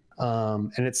Blastoise.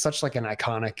 And it's such like an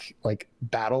iconic like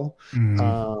battle.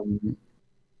 And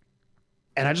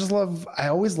I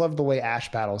always loved the way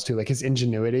Ash battles too, like his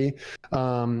ingenuity.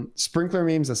 Sprinkler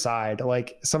memes aside,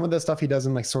 like some of the stuff he does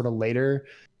in like sort of later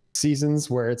seasons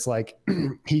where it's like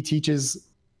he teaches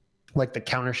like the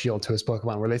counter shield to his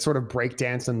Pokemon, where they sort of break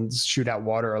dance and shoot out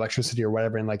water or electricity or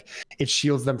whatever, and like it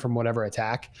shields them from whatever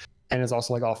attack, and it's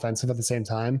also like offensive at the same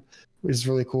time, which is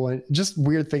really cool. And just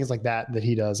weird things like that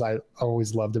he does, I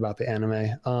always loved about the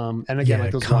anime. And again,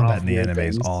 like those combat in the anime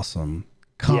is awesome.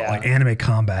 Like anime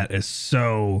combat is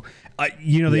so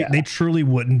they truly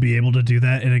wouldn't be able to do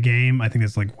that in a game. I think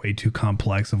it's like way too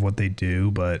complex of what they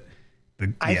do, but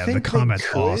the combat's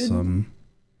awesome.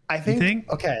 I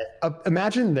think okay,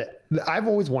 imagine that. I've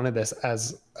always wanted this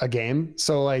as a game.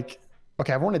 So like,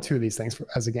 okay, I've wanted two of these things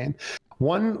as a game.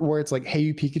 One where it's like, hey,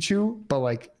 you Pikachu, but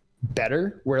like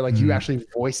better, where like you actually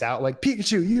voice out like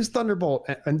Pikachu, use Thunderbolt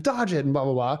and dodge it and blah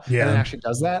blah blah. Yeah. And it actually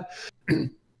does that.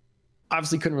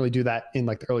 Obviously couldn't really do that in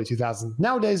like the early 2000s.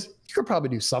 Nowadays, you could probably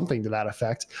do something to that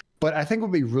effect. But I think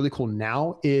what would be really cool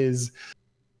now is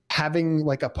having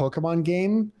like a Pokemon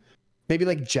game, maybe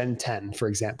like Gen 10, for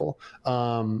example.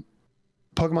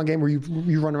 Pokemon game where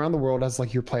you run around the world as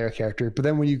like your player character, but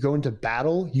then when you go into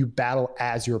battle, you battle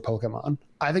as your Pokemon.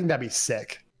 I think that'd be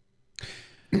sick.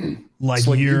 Like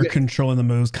so you're controlling the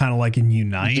moves kind of like in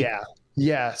Unite?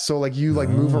 Yeah. So like you like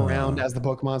move around as the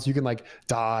Pokemon, so you can like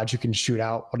dodge, you can shoot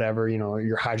out whatever, you know,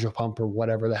 your Hydro Pump or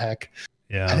whatever the heck.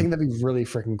 Yeah. I think that'd be really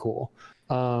freaking cool.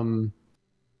 Could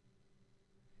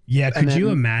you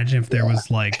imagine if there was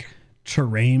like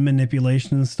terrain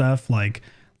manipulation and stuff? Like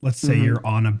let's say you're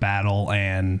on a battle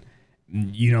and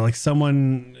you know, like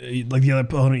someone like the other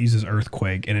opponent uses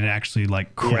Earthquake and it actually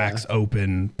like cracks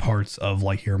open parts of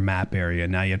like your map area.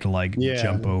 Now you have to like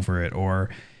jump over it. Or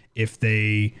if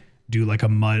they do like a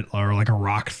mud or like a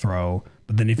rock throw,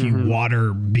 But then if you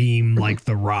water beam like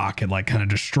the rock, it like kind of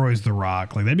destroys the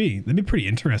rock. Like that'd be pretty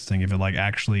interesting if it like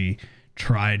actually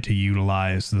tried to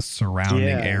utilize the surrounding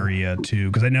area too.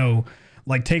 Because I know,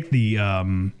 like, take the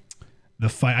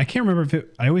fight. I can't remember if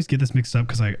it. I always get this mixed up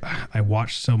because I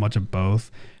watched so much of both.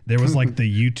 There was like the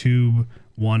YouTube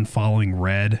one following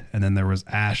Red, and then there was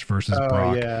Ash versus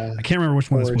Brock. Yeah. I can't remember which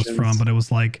one this was from, but it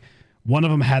was like one of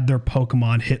them had their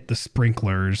Pokemon hit the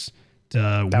sprinklers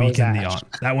to weaken the on.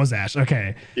 That was Ash.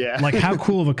 Okay. Yeah. Like, how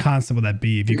cool of a concept would that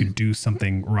be if you could do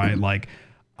something right? Like,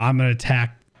 I'm gonna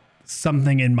attack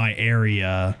something in my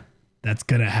area that's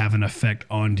gonna have an effect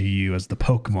onto you as the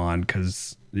Pokemon,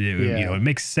 because you know, it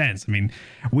makes sense. I mean,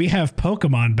 we have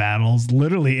Pokemon battles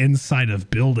literally inside of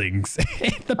buildings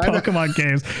in the Pokemon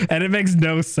games, and it makes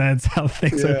no sense how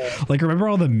things are. Like, remember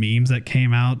all the memes that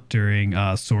came out during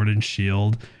Sword and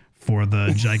Shield for the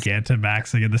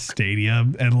Gigantamaxing in the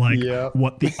stadium, and like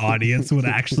what the audience would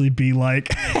actually be like?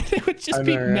 It would just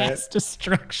be mass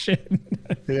destruction.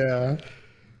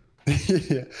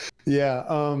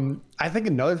 I think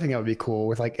another thing that would be cool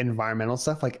with like environmental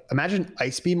stuff, like imagine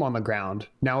Ice Beam on the ground.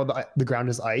 Now the ground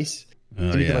is ice,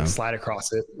 and you can like slide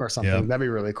across it or something. That'd be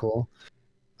really cool.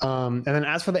 And then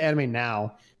as for the anime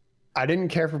now, I didn't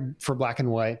care for Black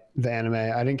and White, the anime.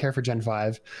 I didn't care for Gen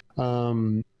 5.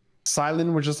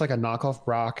 Silent was just like a knockoff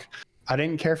Brock. I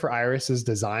didn't care for Iris's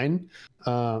design.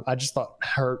 I just thought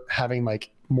her having like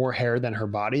more hair than her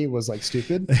body was like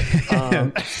stupid.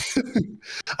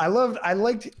 I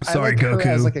liked Goku. her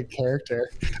as like a character.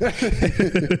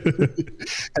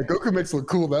 Goku makes it look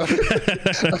cool though.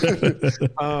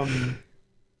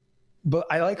 But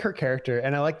I like her character,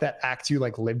 and I like that Act 2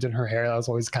 like lived in her hair. That was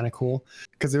always kind of cool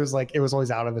because it was always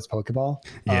out of his Pokeball.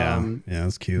 Yeah,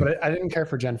 that's cute. But I didn't care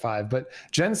for Gen 5. But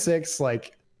Gen 6,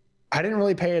 like, I didn't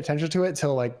really pay attention to it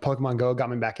till like Pokemon Go got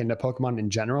me back into Pokemon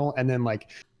in general, and then like,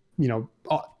 you know,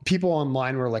 people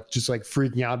online were like just like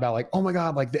freaking out about like, oh my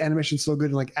god, like the animation's so good,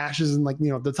 and like Ash is in like, you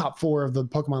know, the top 4 of the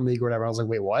Pokemon League or whatever. I was like,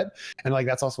 wait, what? And like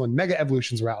that's also when Mega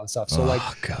Evolutions were out and stuff. So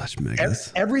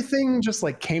Megas. Everything just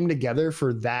like came together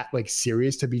for that like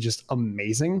series to be just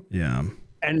amazing. Yeah.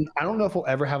 And I don't know if we'll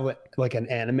ever have like an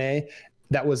anime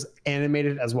that was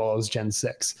animated as well as Gen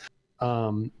 6.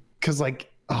 Because like,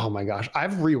 oh my gosh,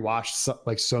 I've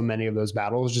rewatched so many of those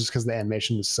battles just because the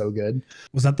animation was so good.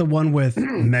 Was that the one with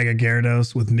Mega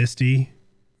Gyarados with Misty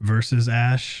versus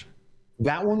Ash?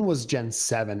 That one was Gen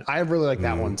 7. I really like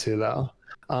that one too, though.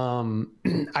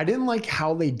 I didn't like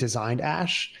how they designed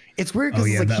Ash. It's weird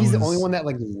because like he's the only one that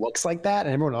like looks like that,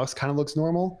 and everyone else kind of looks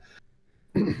normal,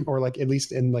 or like at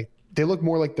least in like they look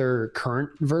more like their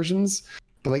current versions.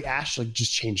 But like Ash like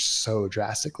just changed so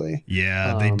drastically.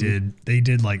 Yeah, they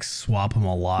did like swap him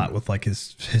a lot with like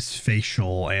his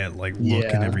facial and like look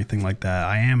and everything like that.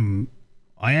 I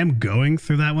am going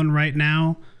through that one right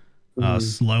now,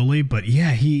 slowly, but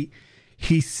yeah, he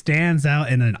stands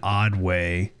out in an odd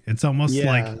way. It's almost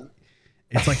like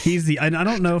it's like he's the, and I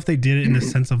don't know if they did it in the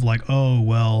sense of like, oh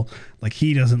well, like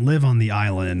he doesn't live on the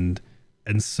island,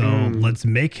 and so let's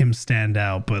make him stand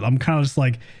out. But I'm kind of just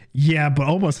like, yeah, but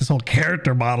almost his whole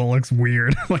character model looks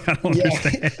weird. Like, I don't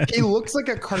understand. He looks like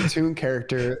a cartoon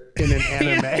character in an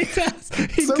anime. Yeah, he does.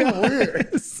 He so does.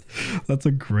 weird. That's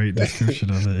a great description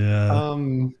of it.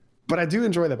 Yeah. But I do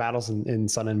enjoy the battles in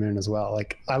Sun and Moon as well.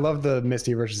 Like, I love the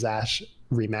Misty versus Ash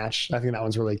rematch. I think that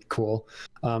one's really cool.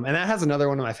 And that has another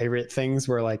one of my favorite things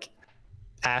where like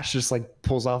Ash just like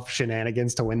pulls off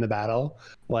shenanigans to win the battle.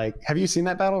 Like, have you seen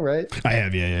that battle? Right? I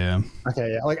have. Yeah.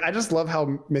 Okay. Yeah. Like, I just love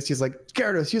how Misty's like,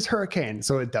 Gyarados, use Hurricane.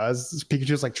 So it does.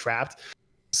 Pikachu's like trapped.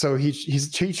 So he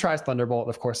tries Thunderbolt.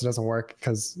 Of course, it doesn't work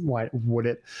because why would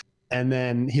it? And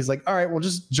then he's like, all right, we'll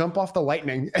just jump off the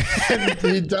lightning. And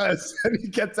he does. And he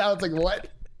gets out. It's like, what?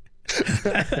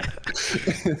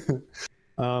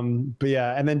 But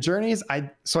yeah. And then Journeys,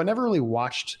 I never really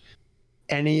watched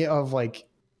any of like,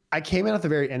 I came in at the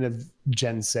very end of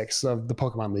Gen 6 of the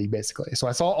Pokemon League, basically. So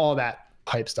I saw all that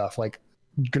hype stuff. Like,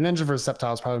 Greninja vs.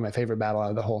 Sceptile is probably my favorite battle out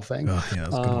of the whole thing. Oh, yeah,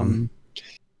 that's a good one.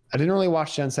 I didn't really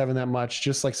watch Gen 7 that much,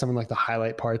 just like some of like the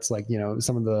highlight parts, like, you know,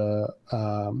 some of the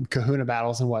Kahuna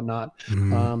battles and whatnot.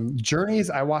 Journeys,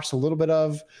 I watched a little bit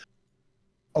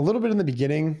in the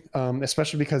beginning,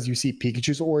 especially because you see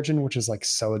Pikachu's origin, which is like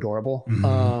so adorable.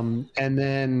 And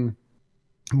then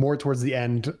more towards the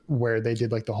end where they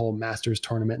did like the whole Masters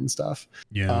tournament and stuff.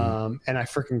 Yeah. And I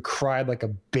freaking cried like a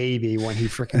baby when he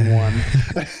freaking won.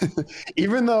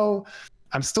 Even though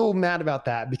I'm still mad about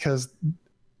that because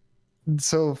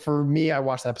so for me, I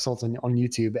watched the episodes on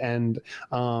YouTube, and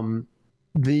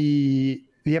the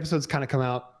episodes kind of come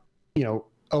out, you know,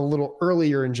 a little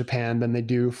earlier in Japan than they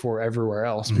do for everywhere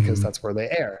else because that's where they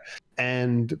air,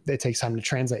 and it takes time to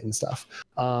translate and stuff.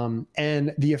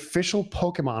 And the official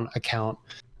Pokemon account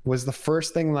was the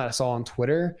first thing that I saw on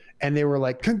Twitter, and they were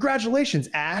like, "Congratulations,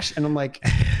 Ash!" And I'm like,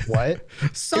 "What?"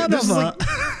 Son of a!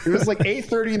 It was like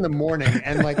 8:30 in the morning,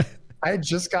 and like I had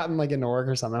just gotten like into work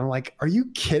or something. I'm like, "Are you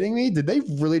kidding me? Did they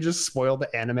really just spoil the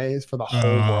animes for the whole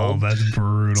world?" Oh, that's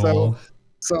brutal.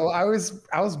 So I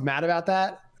was mad about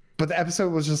that, but the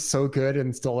episode was just so good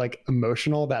and still like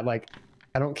emotional that like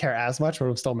I don't care as much, but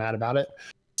I'm still mad about it.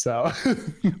 So,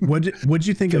 what'd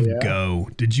you think of Go?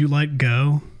 Did you like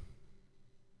Go?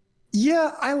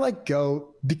 Yeah, I like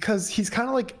Go because he's kind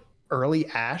of like early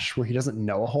Ash, where he doesn't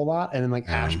know a whole lot, and then like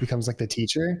Ash becomes like the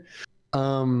teacher.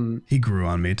 He grew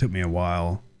on me. It took me a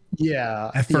while.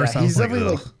 Yeah. At first, I was like,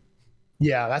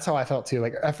 yeah, that's how I felt too.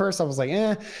 Like at first, I was like,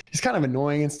 he's kind of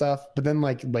annoying and stuff, but then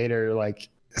like later, like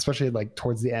especially like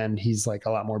towards the end, he's like a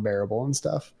lot more bearable and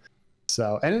stuff.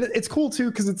 So, and it's cool too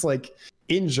because it's like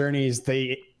in Journeys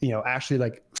they actually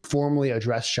like formally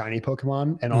address shiny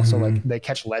Pokemon, and also like they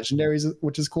catch legendaries,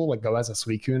 which is cool. Like Go has a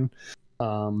Suicune.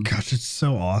 Gosh, it's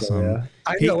so awesome. So, yeah.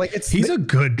 I know, like he's a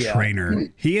good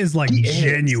trainer. He is like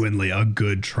genuinely a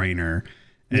good trainer.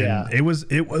 And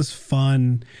it was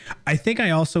fun. I think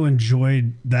I also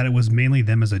enjoyed that it was mainly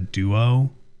them as a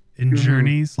duo in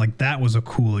Journeys. Like that was a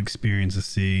cool experience to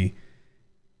see.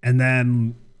 And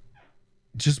then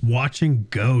just watching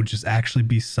Go just actually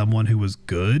be someone who was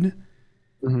good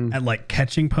at like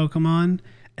catching Pokemon.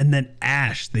 And then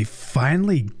Ash, they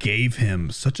finally gave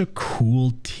him such a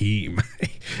cool team.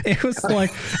 It was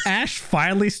like Ash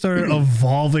finally started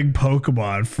evolving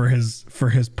Pokemon for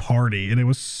his party, and it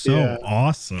was so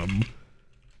awesome.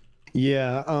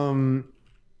 Yeah,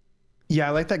 I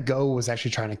like that Go was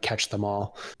actually trying to catch them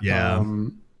all. Yeah.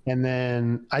 And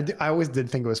then I always did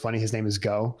think it was funny his name is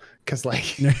Go, because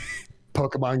like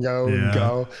Pokemon Go and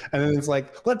Go, and then it's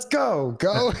like let's go.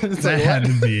 And it's that like, had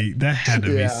to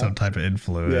be some type of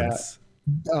influence.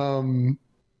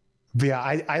 But yeah,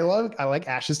 I like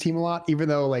Ash's team a lot, even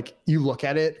though like you look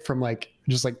at it from like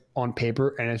just like on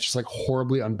paper and it's just like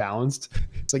horribly unbalanced.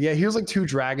 It's like, here's like 2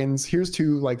 dragons, here's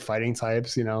 2 like fighting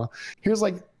types, here's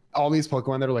like all these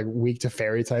Pokemon that are like weak to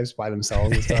fairy types by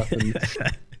themselves and stuff. And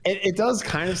it does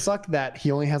kind of suck that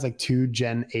he only has like 2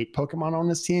 Gen 8 Pokemon on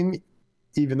his team,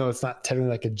 even though it's not technically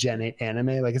like a Gen 8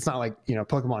 anime. Like it's not like,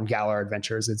 Pokemon Galar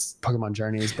Adventures, it's Pokemon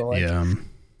Journeys, but like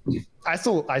I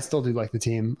still do like the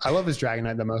team. I love his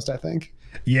Dragonite the most, I think.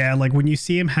 Yeah, like when you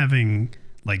see him having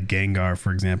like Gengar,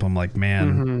 for example, I'm like,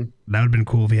 man, that would have been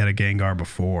cool if he had a Gengar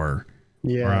before.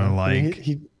 Yeah. Or like, I mean,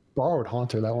 he borrowed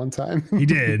Haunter that one time. He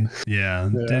did. Yeah.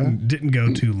 Didn't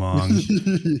go too long.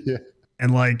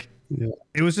 And like,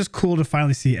 it was just cool to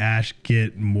finally see Ash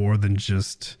get more than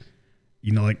just,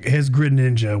 like his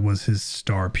Greninja was his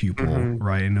star pupil,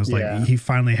 right? And it was like he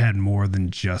finally had more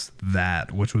than just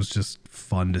that, which was just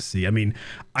fun to see. I mean,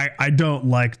 I don't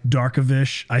like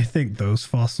Darkovish. I think those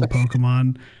fossil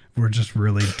Pokemon were just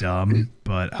really dumb.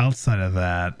 But outside of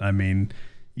that, I mean,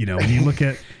 when you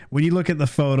look at the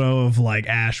photo of like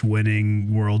Ash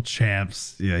winning world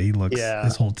champs, he looks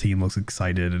his whole team looks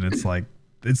excited, and it's like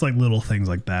little things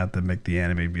like that make the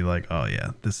anime be like, oh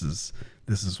yeah, this is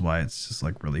why it's just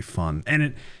like really fun.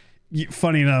 And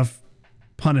funny enough,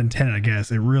 pun intended, I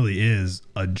guess, it really is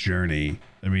a journey.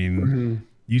 I mean,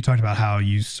 you talked about how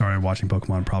you started watching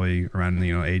Pokemon probably around,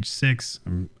 age 6.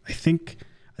 I think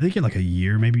you're like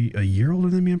maybe a year older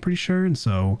than me, I'm pretty sure. And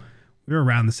so we were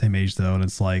around the same age though. And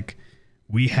it's like,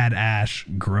 we had Ash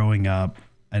growing up,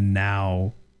 and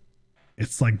now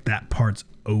it's like that part's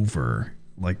over.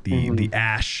 Like the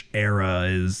Ash era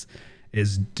is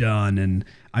done. And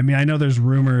I mean, I know there's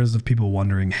rumors of people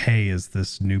wondering, hey, is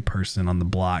this new person on the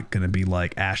block going to be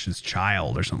like Ash's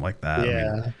child or something like that? Yeah.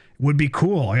 I mean, it would be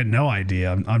cool. I had no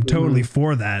idea. I'm totally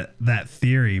for that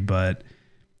theory, but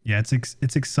yeah,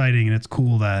 it's exciting, and it's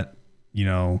cool that,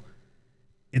 the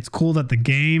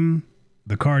game,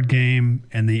 the card game,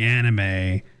 and the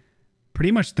anime,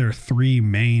 pretty much their 3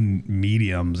 main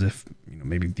mediums, if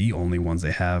maybe the only ones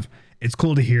they have. It's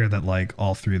cool to hear that like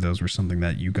all 3 of those were something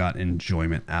that you got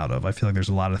enjoyment out of. I feel like there's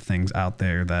a lot of things out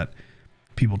there that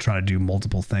people try to do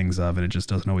multiple things of, and it just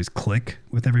doesn't always click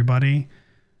with everybody.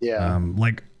 Yeah.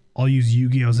 Like I'll use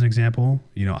Yu-Gi-Oh as an example.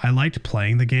 I liked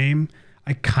playing the game.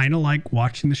 I kind of like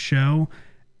watching the show,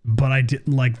 but I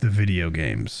didn't like the video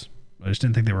games. I just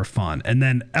didn't think they were fun. And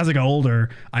then as I got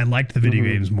older, I liked the video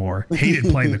games more.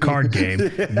 Hated playing the card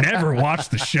game. Never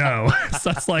watched the show. So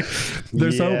it's like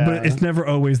but it's never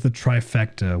always the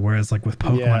trifecta. Whereas like with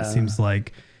Pokemon, it seems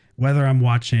like whether I'm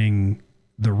watching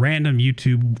the random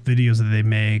YouTube videos that they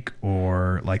make,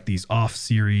 or like these off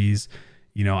series,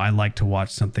 you know, I like to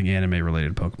watch something anime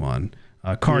related to Pokemon.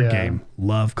 Card game,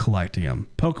 love collecting them.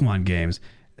 Pokemon games,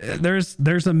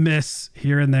 there's a miss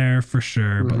here and there for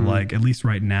sure, but like at least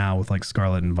right now with like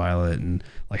Scarlet and Violet and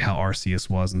like how Arceus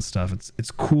was and stuff,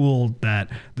 it's cool that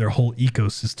their whole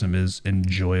ecosystem is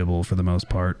enjoyable for the most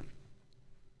part.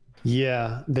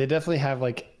 Yeah, they definitely have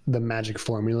like the magic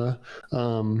formula,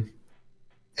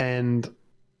 and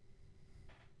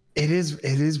it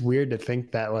is weird to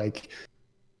think that like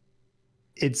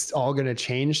it's all gonna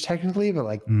change technically, but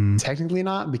like technically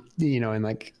not, you know. And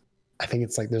like I think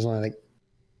it's like there's only like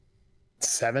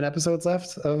 7 episodes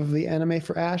left of the anime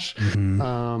for Ash.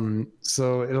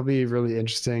 So it'll be really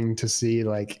interesting to see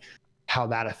like how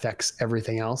that affects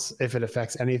everything else, if it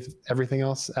affects everything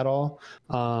else at all.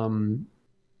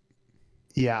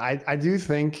 Yeah, I do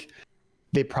think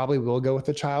they probably will go with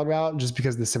the child route just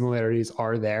because the similarities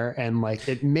are there, and like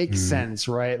it makes sense,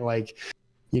 right? Like,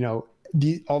 you know,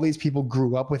 all these people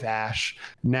grew up with Ash.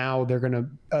 Now they're going to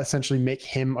essentially make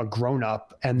him a grown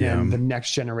up, and then the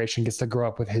next generation gets to grow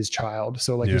up with his child.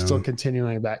 So like you're still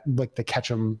continuing that, like the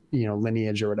Ketchum, you know,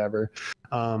 lineage or whatever.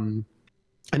 And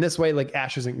this way, like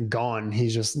Ash isn't gone.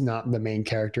 He's just not the main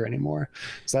character anymore.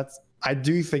 So I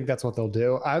do think that's what they'll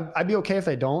do. I'd be okay if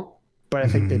they don't, but I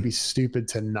think they'd be stupid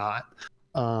to not.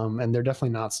 And they're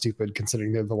definitely not stupid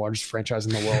considering they're the largest franchise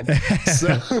in the world.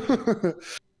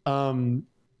 So,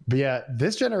 but yeah,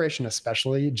 this generation,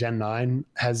 especially Gen 9,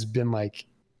 has been like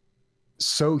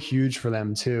so huge for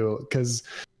them too, because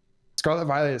Scarlet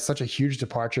Violet is such a huge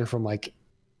departure from like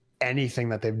anything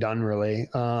that they've done really.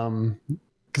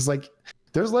 Because like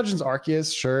there's Legends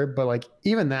Arceus, sure, but like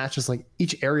even that's just like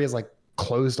each area is like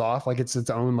closed off, like it's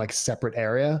its own like separate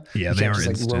area. Yeah, they are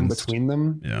just like roam between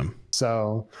them. Yeah.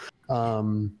 So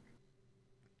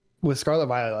with Scarlet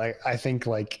Violet, like I think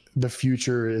like the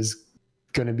future is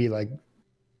going to be like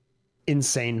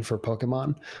insane for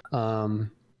Pokemon,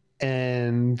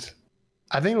 and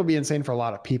I think it'll be insane for a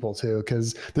lot of people too,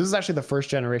 because this is actually the first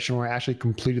generation where I actually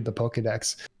completed the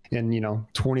Pokedex in, you know,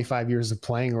 25 years of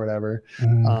playing or whatever.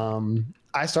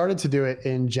 I started to do it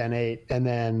in Gen 8 and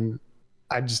then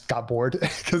I just got bored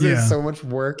because it's so much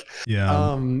work.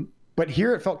 But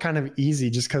here it felt kind of easy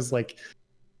just because like,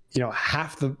 you know,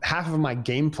 half of my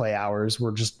gameplay hours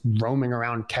were just roaming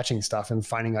around catching stuff and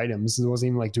finding items. It wasn't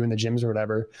even like doing the gyms or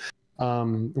whatever.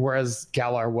 Whereas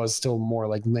Galar was still more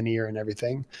like linear and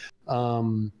everything.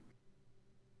 And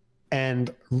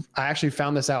I actually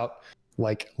found this out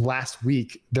like last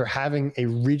week. They're having a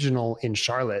regional in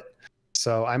Charlotte,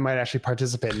 so I might actually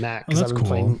participate in that because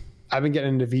I've been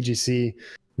getting into VGC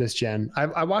this gen.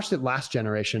 I watched it last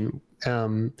generation.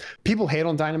 People hate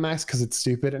on Dynamax because it's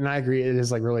stupid, and I agree. It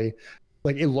is like really,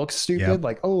 like it looks stupid.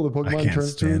 Like, oh, the Pokemon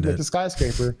turns to like the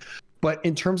skyscraper. But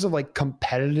in terms of like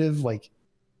competitive, like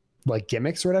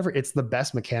gimmicks or whatever, it's the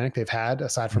best mechanic they've had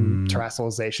aside from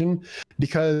terrestrialization,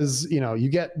 because you know you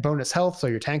get bonus health, so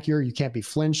you're tankier, you can't be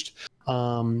flinched,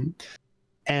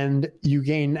 and you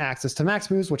gain access to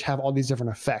max moves which have all these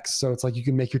different effects. So it's like you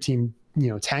can make your team, you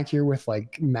know, tankier with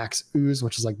like max ooze,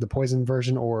 which is like the poison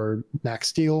version, or max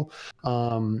steel,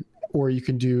 or you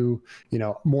can do, you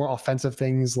know, more offensive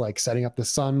things like setting up the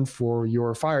sun for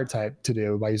your fire type to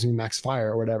do by using max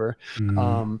fire or whatever.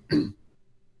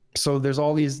 So there's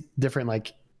all these different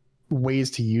like ways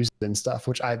to use it and stuff,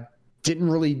 which I didn't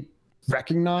really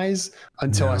recognize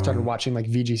until I started watching like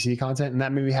VGC content, and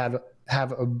that made me have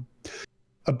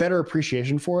a better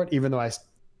appreciation for it, even though I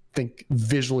think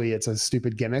visually it's a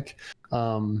stupid gimmick.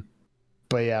 But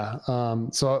yeah,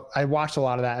 so I watched a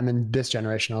lot of that, and then this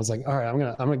generation I was like, all right, I'm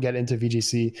gonna get into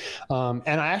VGC.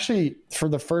 And I actually, for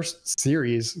the first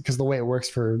series, because the way it works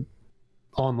for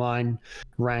online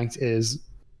ranked is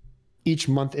each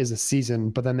month is a season,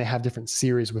 but then they have different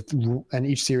series and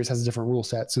each series has a different rule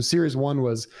set. So series 1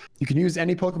 was you can use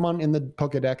any Pokemon in the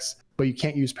Pokedex, but you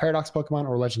can't use Paradox Pokemon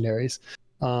or legendaries.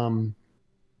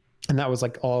 And that was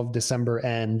like all of December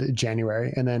and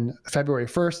January. And then February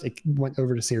 1st, it went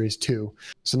over to series 2.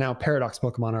 So now Paradox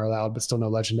Pokemon are allowed, but still no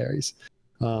legendaries.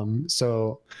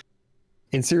 So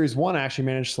in series 1, I actually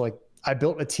managed to I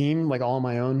built a team like all on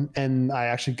my own, and I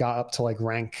actually got up to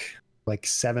rank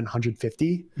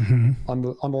 750 on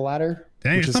the ladder.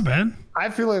 Dang, it's not bad. I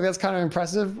feel like that's kind of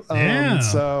impressive.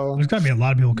 So there's gotta be a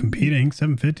lot of people competing.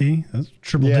 750, that's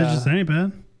triple digits. That ain't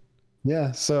bad.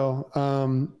 Yeah. So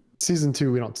season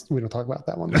 2, we don't talk about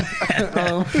that one.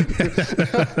 I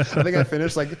think I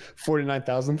finished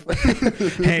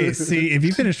 49,000th. Hey, see, if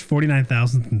you finished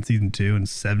 49,000th in season 2 and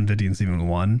 750 in season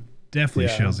 1, definitely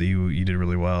shows that you did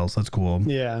really well. So that's cool.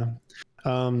 Yeah.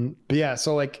 But yeah,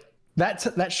 so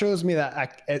that shows me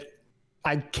that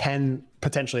I can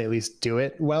potentially at least do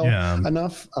it well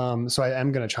enough. So I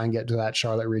am going to try and get to that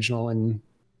Charlotte regional, and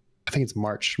I think it's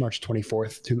March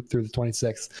 24th through the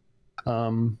 26th.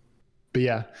 But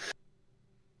yeah.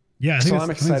 Yeah. So I'm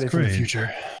excited for the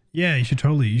future. Yeah. You should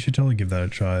totally give that a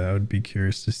try. I would be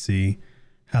curious to see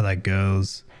how that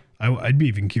goes. I'd be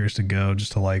even curious to go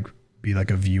just to like be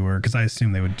like a viewer, because I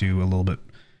assume they would do a little bit,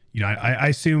 you know, I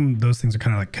assume those things are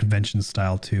kind of like convention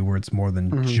style too, where it's more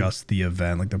than just the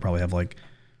event. Like they'll probably have like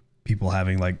people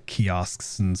having like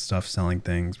kiosks and stuff selling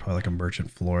things, probably like a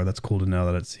merchant floor. That's cool to know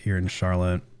that it's here in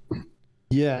Charlotte.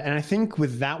 Yeah. And I think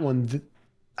with that one,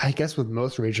 I guess with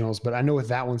most regionals, but I know with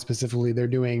that one specifically, they're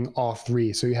doing all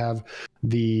three. So you have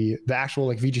the actual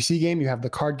like VGC game, you have the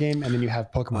card game, and then you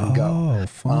have Pokemon Go. Oh,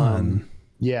 fun.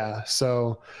 Yeah,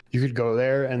 so you could go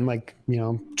there and like, you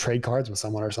know, trade cards with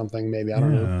someone or something. Maybe I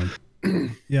don't know.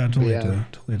 Yeah, totally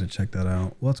have to check that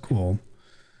out. Well, that's cool.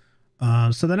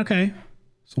 So then, okay,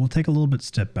 so we'll take a little bit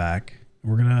step back.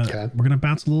 We're gonna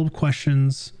bounce a little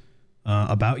questions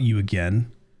about you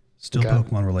again, still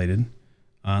Pokemon related.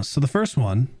 So the first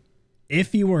one,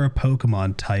 if you were a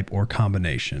Pokemon type or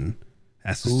combination,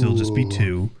 has to still just be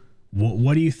two.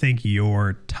 What do you think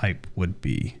your type would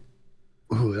be?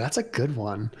 Ooh, that's a good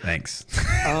one. Thanks.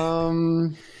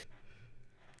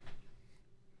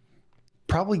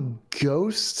 Probably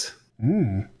Ghost.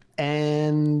 And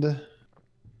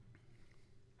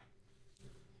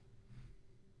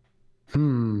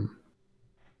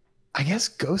I guess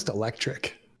Ghost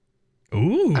Electric.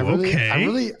 Ooh, okay.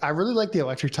 I really like the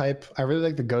electric type. I really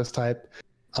like the ghost type.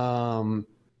 And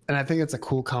I think it's a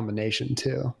cool combination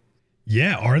too.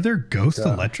 Yeah, are there ghost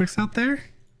electrics out there?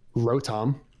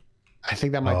 Rotom. I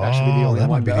think that might actually be the only that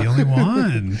one. Might be the only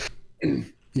one.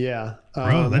 Yeah.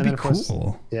 Bro, that'd be cool.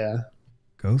 Course, yeah.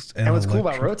 Ghost and what's cool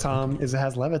about Rotom is it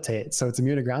has Levitate, so it's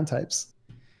immune to ground types.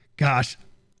 Gosh,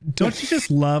 don't you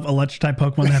just love electric type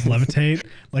Pokemon that have Levitate?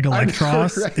 Like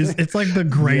Electros, know, right? It's like the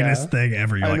greatest thing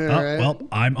ever. You're like, right? Well,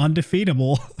 I'm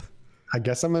undefeatable. I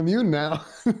guess I'm immune now.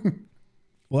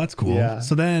 Well, that's cool. Yeah.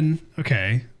 So then,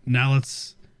 okay, now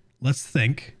let's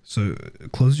think. So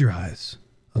close your eyes.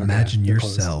 Imagine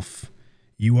yourself.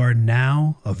 You are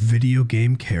now a video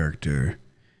game character.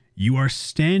 You are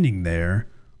standing there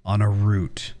on a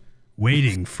route,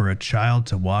 waiting for a child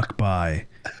to walk by.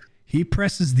 He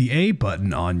presses the A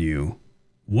button on you.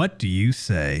 What do you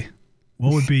say?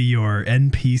 What would be your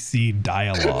NPC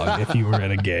dialogue if you were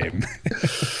in a game?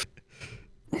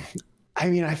 I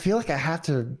mean, I feel like I have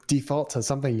to default to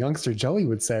something youngster Joey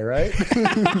would say, right?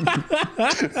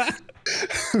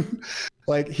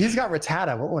 Like, he's got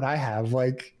Rattata. What would I have?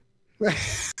 Like, I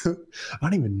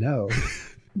don't even know.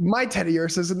 My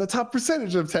Teddiursa's in the top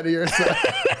percentage of Teddiursa.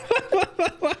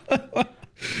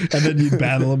 And then you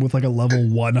battle him with like a level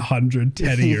 100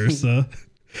 Teddiursa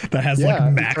that has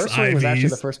like max IVs. Was actually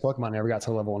the first Pokemon I ever got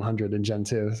to level 100 in Gen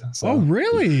 2. So, oh,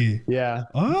 really? Yeah.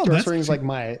 Oh, Ursaring's like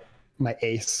my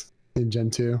ace in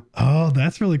Gen 2. Oh,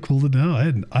 that's really cool to know.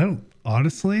 I don't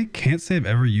honestly can't say I've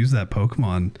ever used that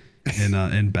Pokemon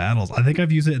in battles. I think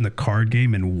I've used it in the card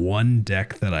game in one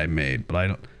deck that I made,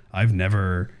 but I've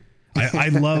never.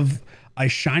 I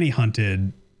shiny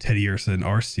hunted Teddiursa and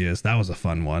Arceus. That was a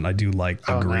fun one. I do like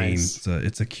the green. Nice.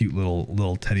 It's a cute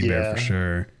little teddy bear for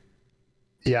sure.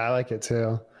 Yeah, I like it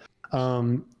too.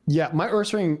 Yeah, my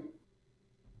Ursaring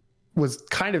was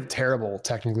kind of terrible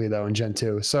technically though in Gen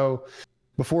 2. So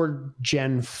before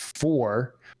Gen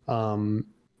 4,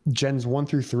 Gens 1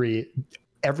 through 3,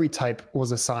 every type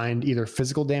was assigned either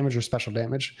physical damage or special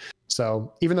damage.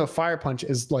 So even though Fire Punch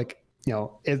is like, you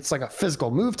know, it's like a physical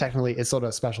move, technically it still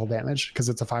does special damage because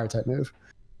it's a fire type move.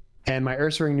 And my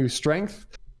Ursaring knew Strength,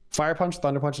 Fire Punch,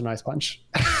 Thunder Punch, and Ice Punch.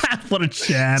 What a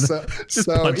Chad. So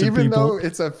even though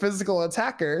it's a physical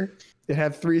attacker, it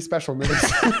had 3 special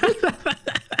moves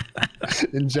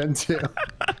in Gen 2.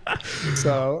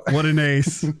 So what an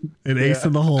ace. An ace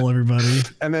in the hole, everybody.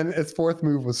 And then its 4th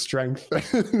move was Strength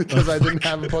because I didn't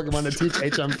have a Pokemon to teach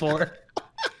HM4.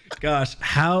 Gosh,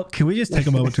 how can we just take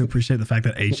a moment to appreciate the fact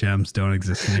that HMs don't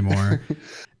exist anymore?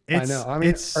 I know. I mean,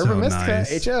 it's Urban Mystica,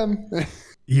 nice. HM.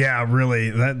 Yeah, really.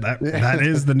 That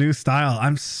is the new style.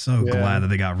 I'm so glad that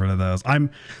they got rid of those. I'm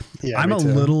a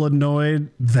little annoyed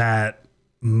that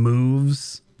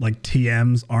moves like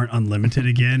TMs aren't unlimited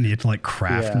again. You have to like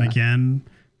craft them again.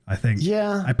 I think.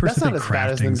 Yeah, I personally think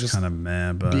crafting's kind of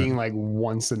meh, but being like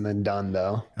once and then done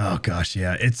though. Oh gosh,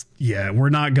 we're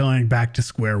not going back to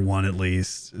square one at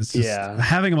least. It's just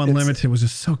having them unlimited was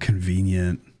just so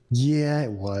convenient. Yeah,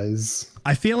 it was.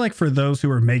 I feel like for those who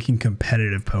were making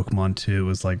competitive Pokemon too, it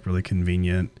was like really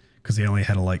convenient because they only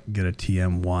had to like get a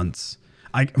TM once.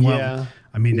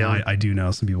 I mean, now I do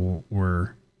know some people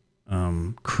were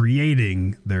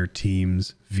creating their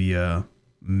teams via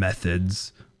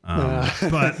methods.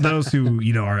 But those who,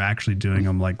 you know, are actually doing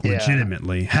them like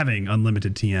legitimately, having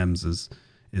unlimited TMs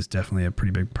is definitely a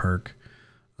pretty big perk.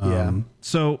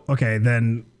 So, okay,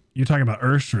 then you're talking about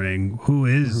Ursaring. Who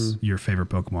is your favorite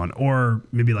Pokemon, or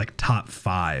maybe like top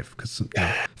 5? Because you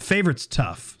know, favorite's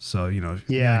tough. So, you know, if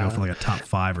you gotta go for like a top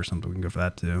 5 or something, we can go for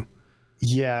that too.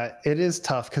 Yeah, it is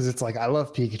tough because it's like I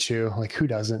love Pikachu. Like, who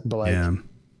doesn't? But like,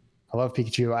 I love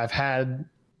Pikachu. I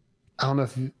don't know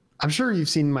if I'm sure you've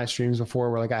seen my streams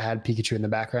before where like I had Pikachu in the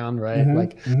background, right?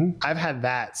 Like I've had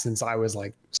that since I was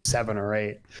like 7 or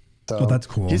 8. So that's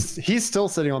cool. He's still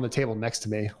sitting on the table next to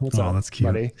me. What's up, that's cute,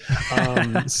 buddy?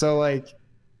 So like,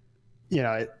 you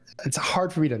know, it's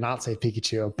hard for me to not say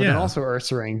Pikachu, but then also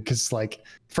Ursaring, because like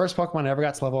first Pokemon I ever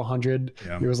got to level 100.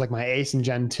 It was like my ace in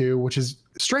Gen 2, which is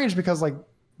strange because like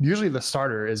usually the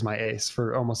starter is my ace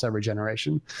for almost every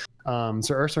generation. So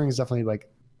Ursaring is definitely like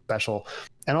special.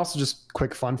 And also just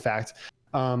quick fun fact,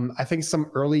 I think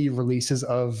some early releases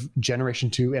of Generation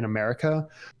 2 in America,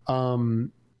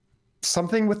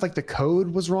 something with like the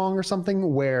code was wrong or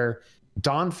something, where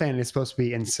Donphan is supposed to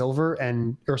be in silver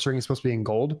and Ursaring is supposed to be in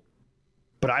gold.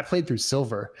 But I played through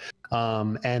silver,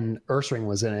 and Ursaring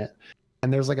was in it.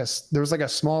 And there was like a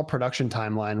small production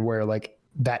timeline where like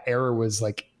that error was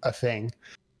like a thing.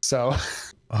 So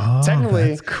technically,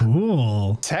 that's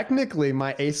cool. Technically,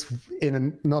 my ace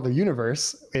in another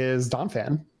universe is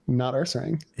Donphan, not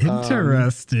Ursaring.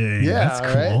 Interesting. That's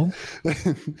cool.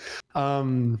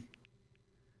 Right?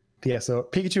 Yeah. So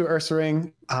Pikachu,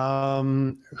 Ursaring.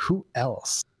 Who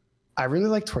else? I really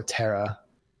like Torterra.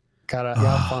 Gotta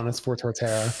have fun for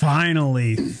Torterra.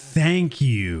 Finally, thank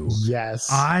you. Yes.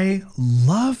 I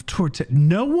love Torterra.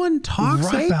 No one talks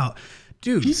about.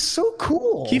 Dude, he's so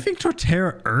cool. Keeping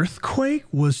Torterra Earthquake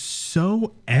was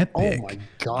so epic. Oh my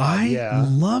god! I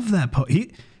love that.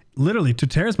 Literally,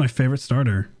 Torterra is my favorite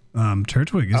starter.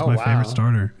 Turtwig is my favorite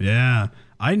starter. Yeah,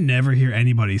 I never hear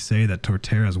anybody say that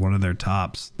Torterra is one of their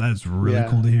tops. That is really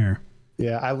cool to hear.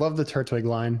 Yeah, I love the Turtwig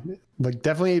line. Like,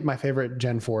 definitely my favorite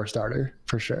Gen 4 starter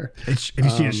for sure. If you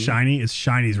see it shiny, its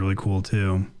shiny is really cool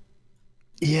too.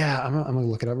 Yeah, I'm gonna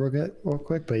look it up real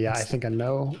quick, but yeah, I think I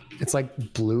know. It's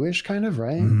like bluish, kind of,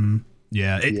 right?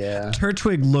 Yeah,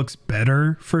 Turtwig looks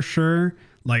better for sure.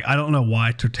 Like, I don't know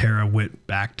why Torterra went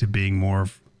back to being more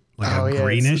of like a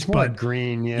greenish, it's more but like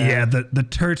green. Yeah, the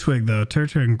Turtwig though,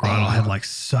 Turtwig and Grottle have like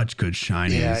such good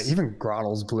shinies. Yeah, even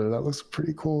Grottle's blue. That looks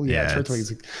pretty cool. Yeah,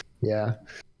 Turtwig's. Yeah.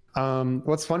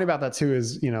 What's funny about that too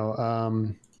is, you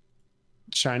know,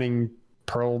 Shining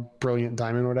Pearl, Brilliant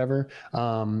Diamond, whatever,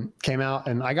 came out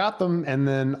and I got them, and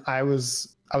then I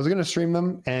was gonna stream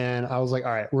them, and I was like,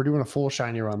 all right, we're doing a full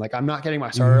shiny run. Like, I'm not getting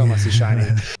my starter unless he's shiny.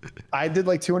 I did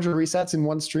like 200 resets in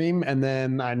one stream, and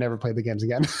then I never played the games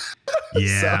again.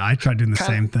 Yeah, so, I tried doing the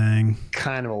same thing.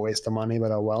 Kind of a waste of money,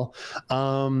 but oh well.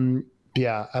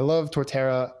 Yeah, I love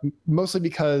Torterra mostly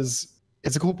because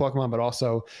it's a cool Pokemon, but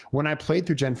also when I played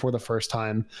through Gen 4 the first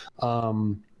time,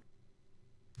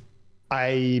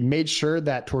 I made sure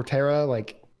that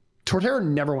Torterra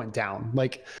never went down.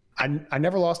 Like, I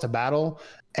never lost a battle,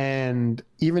 and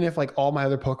even if like all my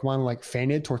other Pokemon like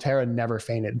fainted, Torterra never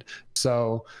fainted.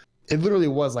 So it literally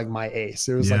was like my ace.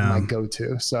 It was like my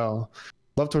go-to. So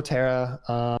love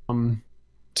Torterra.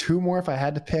 2 more if I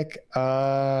had to pick.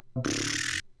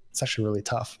 It's actually really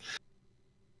tough.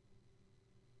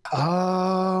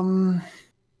 I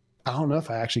don't know if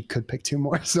I actually could pick 2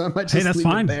 more, so I might just that's leave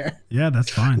fine. It there. Yeah, that's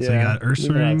fine. So you got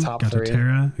Ursaring, got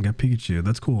Torterra, you got Pikachu.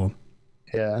 That's cool.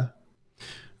 Yeah.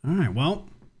 All right. Well,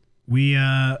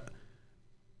 we're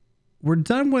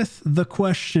done with the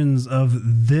questions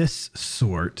of this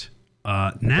sort.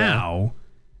 Now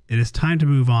it is time to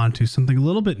move on to something a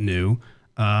little bit new.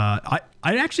 I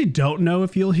actually don't know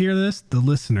if you'll hear this. The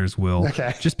listeners will.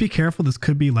 Okay. Just be careful. This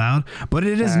could be loud, but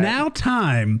it is now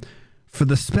time for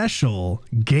the special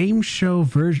game show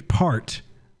part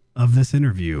of this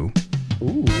interview.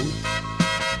 Ooh.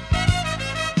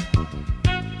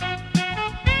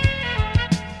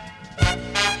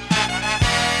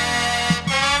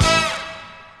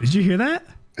 Did you hear that?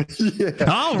 Yeah.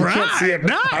 All right.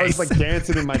 Nice. I was like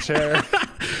dancing in my chair.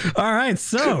 All right.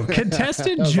 So,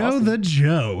 contestant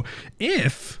Joethejoe,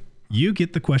 if you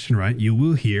get the question right, you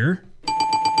will hear.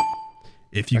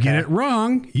 If you get it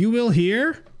wrong, you will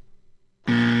hear.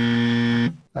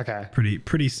 Okay.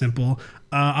 Pretty simple.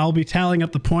 I'll be tallying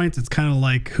up the points. It's kind of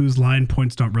like whose line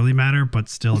points don't really matter, but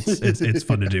still it's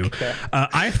fun to do. Okay.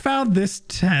 I found this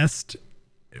test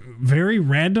very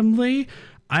randomly.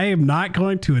 I am not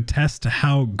going to attest to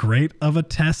how great of a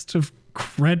test of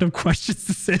random questions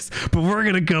this is, but we're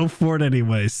going to go for it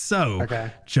anyway. So,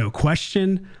 Joe,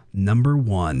 question number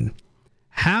 1.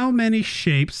 How many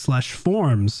shapes /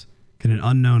 forms can an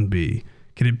unknown be?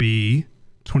 Can it be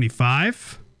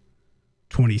 25,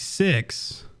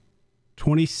 26,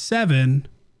 27,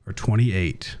 or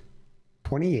 28?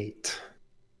 28.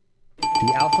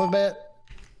 The alphabet,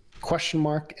 question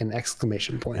mark, and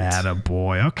exclamation point.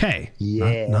 Attaboy. Okay.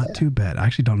 Yeah. Not too bad. I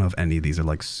actually don't know if any of these are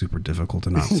like super difficult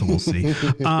or not, so we'll see.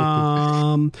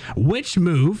 Which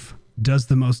move does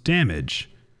the most damage?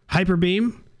 Hyper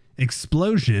Beam,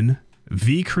 Explosion,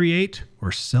 V-Create,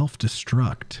 or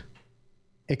Self-Destruct?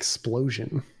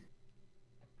 Explosion.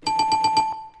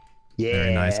 Yeah.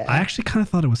 Very nice. I actually kind of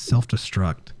thought it was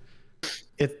Self-Destruct.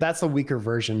 That's a weaker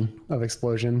version of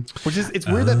Explosion, which is, it's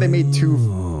weird that they made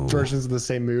 2 versions of the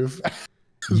same move.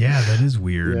 Yeah, that is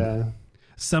weird. Yeah.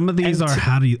 Some of these are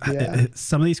how do you,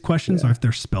 some of these questions are if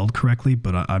they're spelled correctly,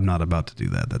 but I'm not about to do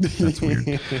that. That's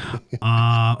weird.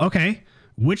 Okay.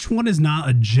 Which one is not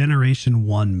a Generation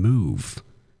 1 move?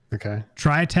 Okay.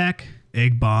 Tri-Attack,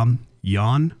 Egg Bomb,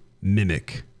 Yawn,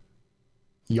 Mimic.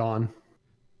 Yawn.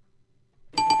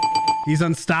 He's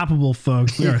unstoppable,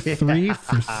 folks. We are 3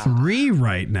 for 3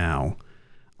 right now.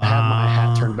 I have my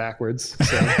hat turned backwards.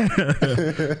 So.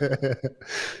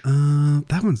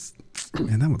 That one's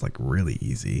like really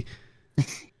easy.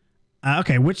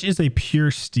 Okay, which is a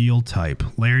pure steel type?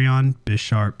 Larion,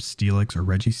 Bisharp, Steelix, or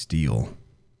Registeel?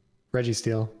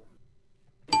 Registeel.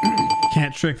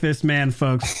 Can't trick this man,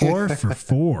 folks. 4 for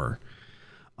 4.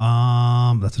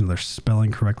 That's another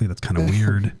spelling correctly. That's kind of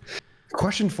weird.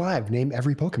 Question 5. Name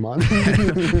every Pokemon.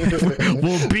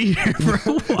 We'll be here for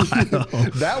a while.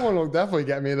 That one will definitely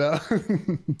get me, though.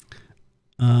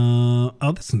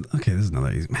 This is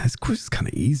another easy. Man, this quiz is kind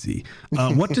of easy.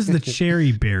 What does the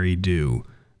Cherry Berry do?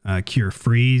 Cure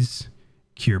freeze,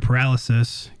 cure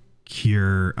paralysis,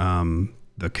 cure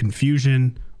the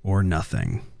confusion, or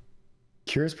nothing?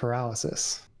 Cures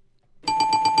paralysis.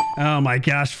 Oh my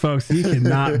gosh, folks, he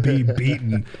cannot be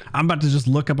beaten. I'm about to just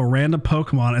look up a random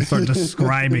Pokemon and start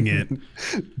describing it.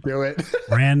 Do it.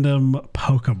 Random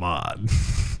Pokemon.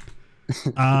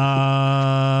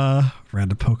 Random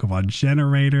Pokemon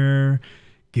generator.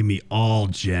 Give me all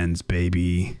gens,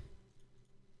 baby.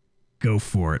 Go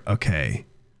for it. Okay.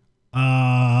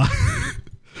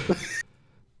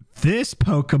 This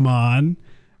Pokemon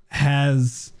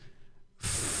has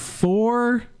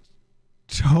 4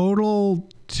 total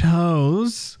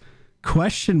toes,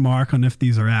 question mark on if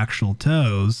these are actual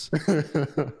toes.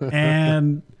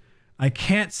 And I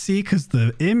can't see because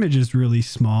the image is really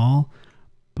small,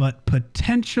 but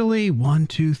potentially 1,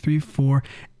 2, 3, 4,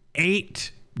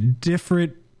 8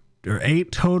 different or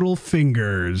 8 total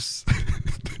fingers.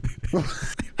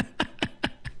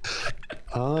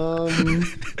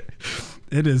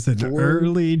 It is an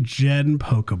early gen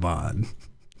Pokemon.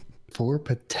 4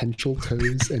 potential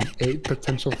toes and 8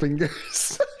 potential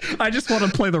fingers. I just want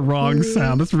to play the wrong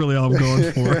sound. That's really all I'm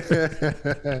going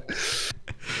for.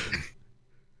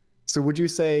 So would you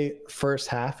say first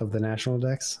half of the national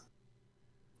dex?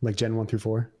 Like Gen 1 through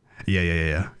 4?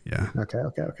 Yeah. Okay.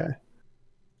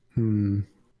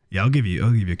 Yeah, I'll give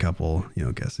you a couple,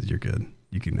 guesses. You're good.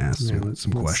 You can ask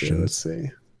some questions. Let's see.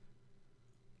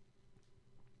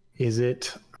 Is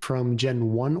it from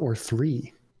Gen 1 or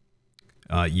 3?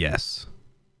 Yes.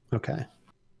 Okay.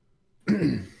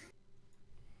 I'm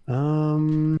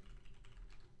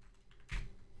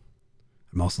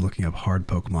also looking up hard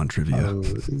Pokemon trivia.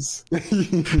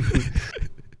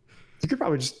 You could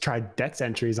probably just try dex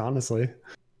entries, honestly.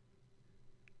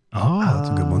 Oh, that's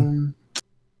a good one.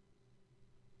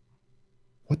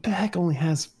 What the heck only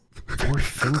has 4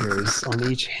 fingers on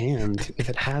each hand if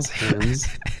it has hands?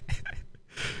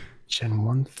 Gen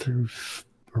 1 through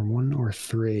or 1 or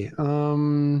 3.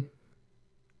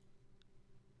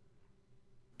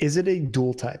 Is it a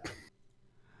dual type?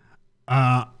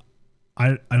 I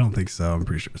don't think so. I'm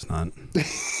pretty sure it's not.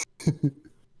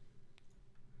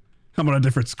 I'm on a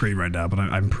different screen right now, but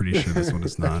I'm pretty sure this one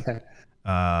is not. Okay.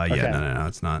 No,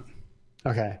 it's not.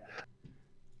 Okay.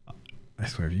 I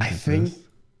swear. I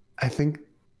think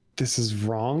this is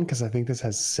wrong because I think this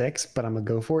has 6, but I'm gonna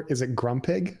go for it. Is it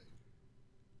Grumpig?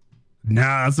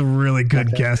 Nah, that's a really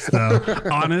good guess, though.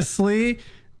 Honestly,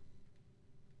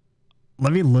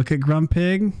 let me look at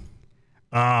Grumpig.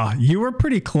 You were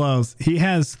pretty close. He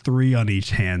has 3 on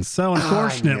each hand. So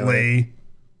unfortunately,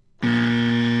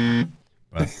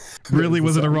 but really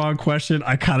was it a wrong question?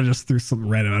 I kind of just threw some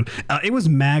random. It was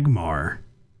Magmar.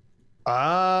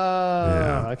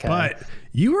 Okay. But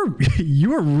you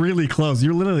were really close.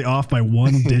 You're literally off by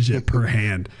 1 digit per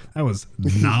hand. That was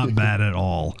not bad at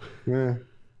all. Yeah.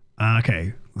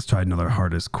 Okay, Let's try another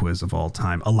hardest quiz of all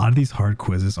time. A lot of these hard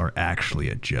quizzes are actually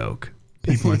a joke.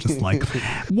 People are just like,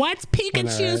 what's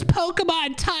Pikachu's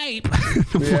Pokemon type?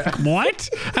 Yeah. Like, what?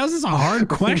 How's this a hard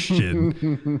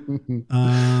question?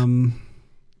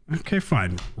 Okay,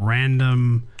 fine.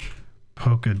 Random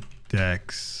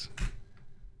Pokedex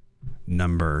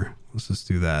number. Let's just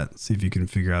do that. See if you can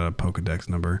figure out a Pokedex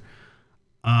number.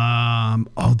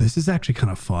 Oh, this is actually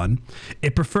kind of fun.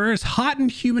 It prefers hot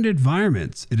and humid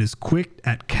environments. It is quick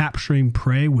at capturing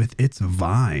prey with its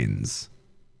vines.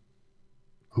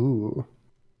 Ooh.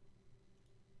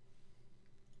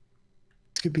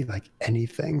 This could be like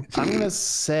anything. I'm going to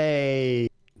say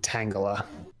Tangela.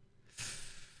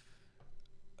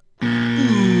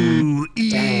 Ooh,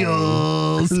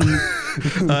 eels.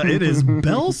 It is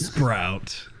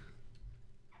Bellsprout.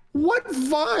 What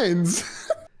vines?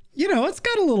 You know, it's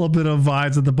got a little bit of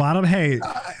vines at the bottom. Hey,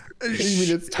 You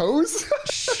mean its toes?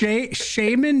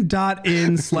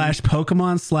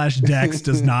 shaman.in/Pokemon/Dex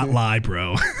does not lie,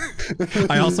 bro.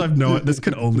 I also have this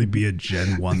could only be a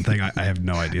Gen 1 thing. I have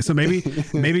no idea. So maybe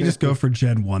just go for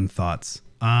Gen 1 thoughts.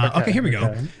 Okay, here we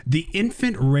go. The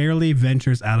infant rarely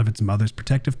ventures out of its mother's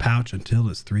protective pouch until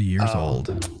it's 3 years old.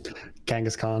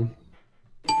 Kangaskhan.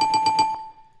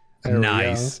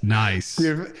 Nice.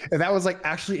 Dude, if that was like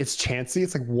actually it's Chansey,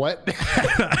 it's like what?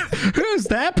 Who's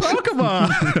that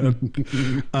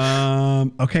Pokemon?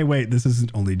 Okay, wait, this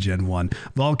isn't only Gen 1.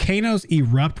 Volcanoes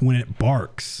erupt when it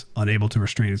barks. Unable to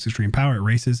restrain its extreme power, it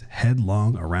races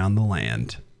headlong around the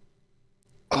land.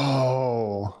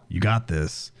 Oh. You got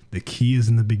this. The key is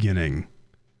in the beginning.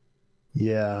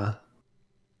 Yeah.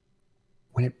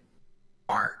 When it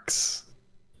barks.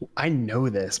 I know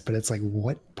this, but it's like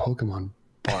what Pokemon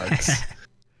barks?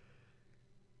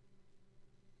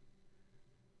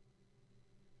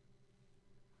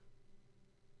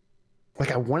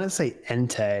 Like I want to say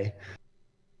Entei,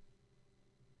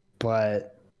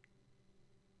 but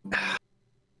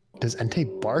does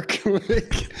Entei bark?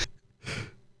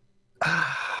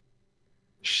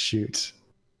 Shoot.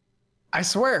 I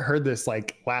swear I heard this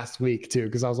like last week too,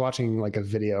 because I was watching like a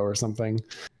video or something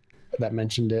that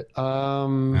mentioned it. All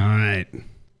right.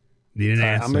 Need an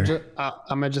answer. I'm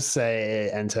gonna just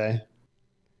say Entei.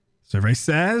 Survey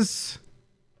says,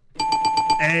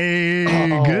 hey,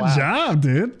 good job,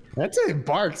 dude. Entei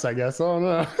barks, I guess. I don't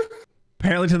know.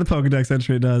 Apparently to the Pokedex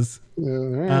entry it does.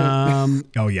 Right.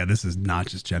 Oh yeah, this is not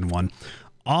just Gen 1.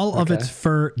 All of its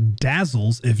fur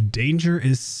dazzles if danger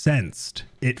is sensed.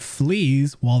 It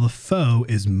flees while the foe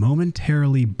is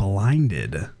momentarily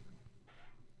blinded.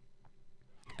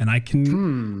 And I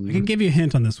can give you a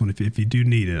hint on this one if you do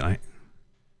need it.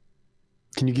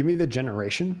 Can you give me the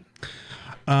generation?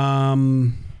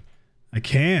 I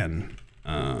can.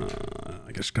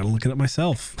 I just gotta look it up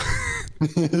myself.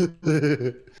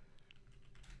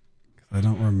 I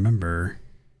don't remember.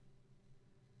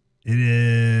 It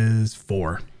is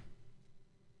 4.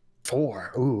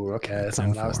 4. Ooh, okay. That's not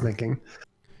what I was thinking.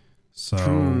 So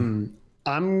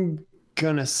I'm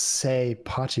gonna say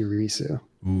Pachirisu.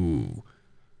 Ooh.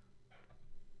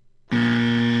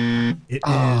 It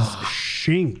is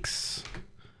Shinx.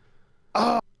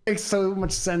 Oh, makes so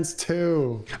much sense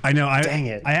too. I know. Dang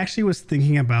it. I actually was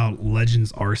thinking about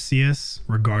Legends Arceus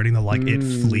regarding the like it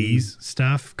flees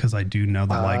stuff, because I do know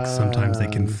that like sometimes they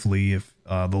can flee if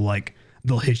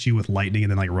they'll hit you with lightning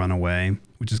and then like run away,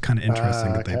 which is kind of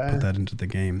interesting that they put that into the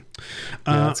game.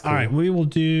 Yeah, cool. All right,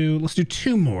 let's do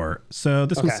 2 more. So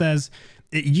this one says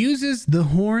it uses the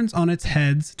horns on its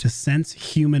heads to sense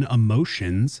human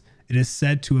emotions. It is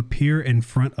said to appear in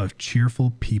front of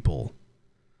cheerful people.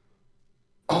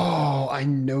 Oh, I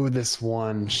know this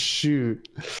one. Shoot.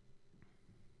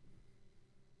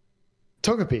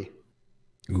 Togepi.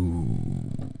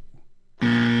 Ooh.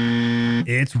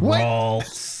 It's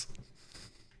Ralts.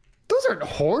 Those aren't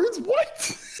horns?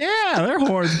 What? Yeah, they're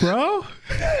horns, bro.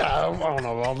 Yeah, I don't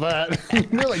know about that.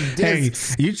 They're like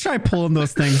discs. Hey, you try pulling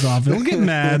those things off, it'll get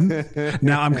mad.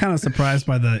 Now, I'm kind of surprised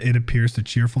by the it appears to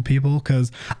cheerful people,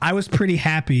 because I was pretty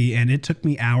happy and it took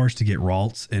me hours to get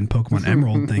Ralts in Pokemon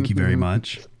Emerald. Thank you very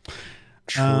much.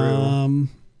 True.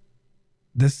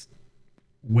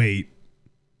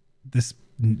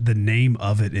 The name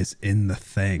of it is in the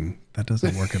thing. That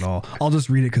doesn't work at all. I'll just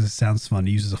read it because it sounds fun.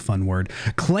 It uses a fun word.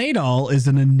 Claydol is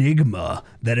an enigma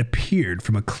that appeared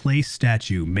from a clay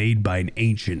statue made by an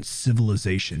ancient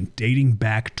civilization dating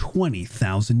back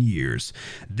 20,000 years.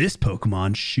 This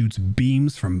Pokemon shoots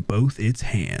beams from both its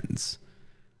hands.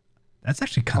 That's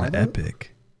actually kind of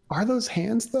epic. Are those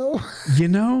hands though? You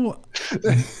know,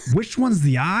 which one's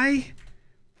the eye?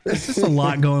 There's just a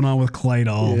lot going on with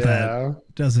Claydol that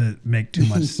doesn't make too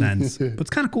much sense. But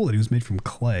it's kind of cool that he was made from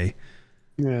clay.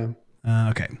 Yeah.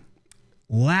 Okay.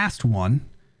 Last one.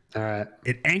 All right.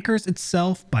 It anchors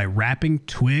itself by wrapping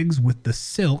twigs with the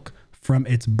silk from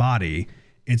its body.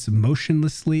 It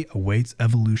motionlessly awaits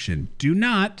evolution. Do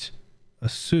not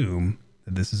assume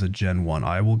that this is a Gen 1.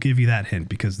 I will give you that hint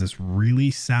because this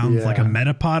really sounds like a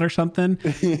Metapod or something.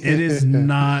 It is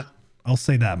not. I'll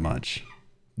say that much.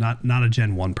 Not a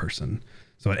Gen 1 person.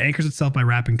 So it anchors itself by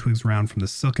wrapping twigs around from the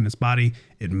silk in its body.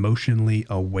 It motionally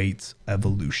awaits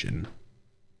evolution.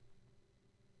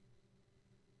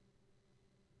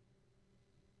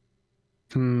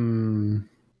 I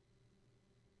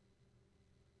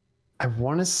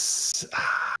want to.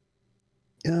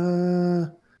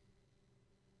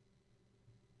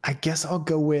 I guess I'll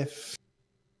go with.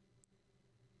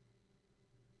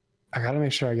 I gotta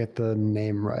make sure I get the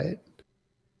name right.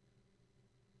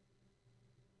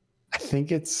 I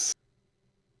think it's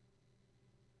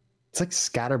like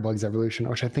Scatterbug's evolution,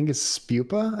 which I think is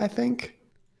Spupa. I think.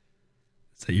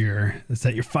 Is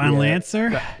that your final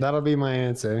answer? That'll be my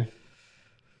answer.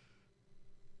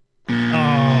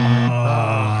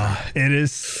 It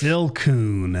is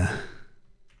Silcoon.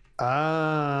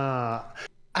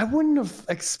 I wouldn't have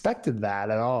expected that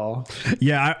at all.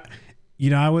 Yeah,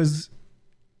 I was,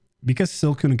 because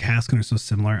Silcoon and Cascoon are so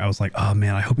similar, I was like, oh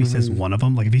man, I hope he says one of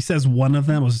them. Like if he says one of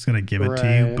them, I was just gonna give it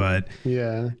to you. But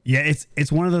yeah,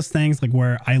 it's one of those things like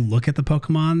where I look at the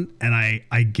Pokemon and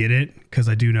I get it because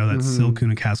I do know that Silcoon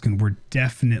and Cascoon were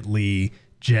definitely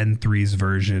Gen 3's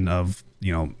version of,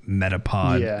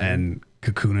 Metapod and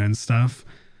Kakuna and stuff.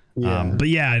 But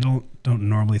yeah, I don't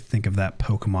normally think of that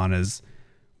Pokemon as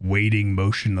waiting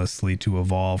motionlessly to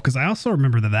evolve, because I also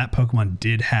remember that Pokemon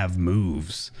did have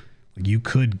moves. Like you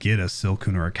could get a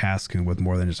Silcoon or a Cascoon with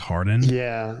more than just Harden.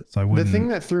 Yeah. So the thing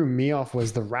that threw me off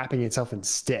was the wrapping itself in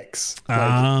sticks.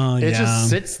 It just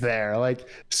sits there. Like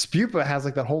Spupa has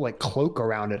like that whole like cloak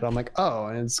around it. I'm like, oh,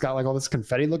 and it's got like all this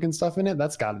confetti looking stuff in it.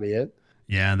 That's got to be it.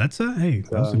 Yeah, that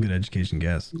was a good education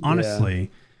guess. Honestly.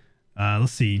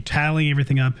 Let's see, tallying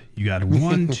everything up, you got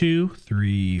 1, 2,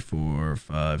 3, 4,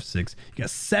 5, 6. You got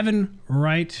 7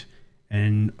 right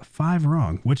and 5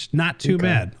 wrong, which not too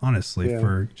bad, honestly,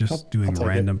 for just doing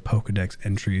random Pokedex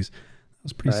entries. That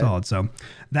was pretty solid. So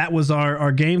that was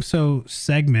our game so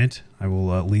segment. I will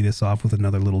lead us off with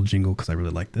another little jingle because I really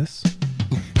like this.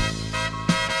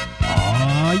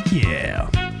 Oh yeah,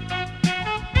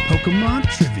 Pokemon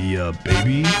trivia,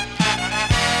 baby.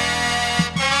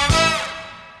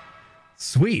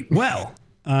 Sweet. Well,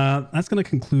 that's going to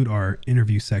conclude our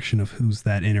interview section of Who's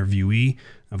That Interviewee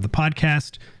of the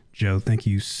podcast. Joe, thank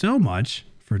you so much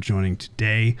for joining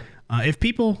today. If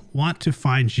people want to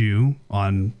find you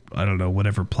on, I don't know,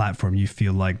 whatever platform you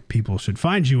feel like people should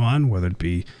find you on, whether it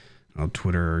be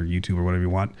Twitter or YouTube or whatever you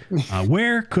want,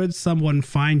 where could someone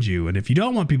find you? And if you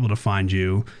don't want people to find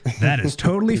you, that is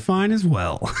totally fine as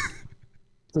well.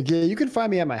 Like, yeah, you can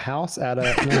find me at my house at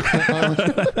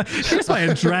here's my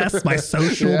address, my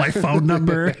social, my phone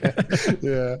number.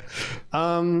 Yeah.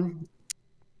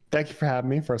 Thank you for having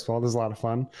me. First of all, this is a lot of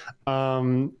fun.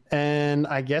 And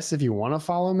I guess if you want to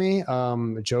follow me,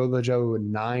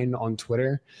 Joethejoe9 on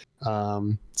Twitter.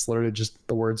 It's literally just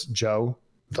the words Joe,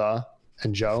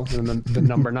 and Joe, and then the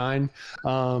number 9.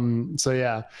 So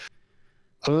yeah.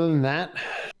 Other than that,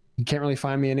 you can't really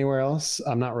find me anywhere else.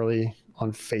 I'm not really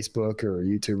on Facebook or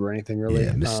YouTube or anything really.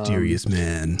 Yeah, mysterious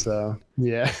man. So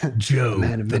yeah, Joe,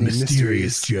 man of the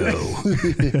mysterious Joe.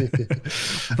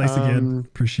 Thanks again.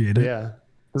 Appreciate it. Yeah,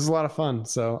 this is a lot of fun.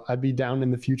 So I'd be down in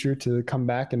the future to come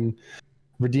back and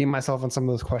redeem myself on some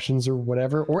of those questions or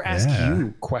whatever, or ask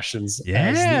you questions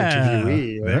as the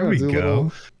interviewee. There we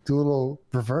go. Do a little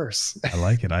reverse. I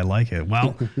like it.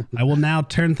 Well, I will now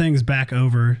turn things back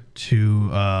over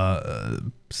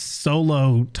to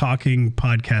solo talking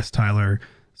podcast Tyler.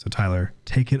 So Tyler,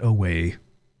 take it away.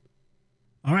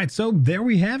 All right, so there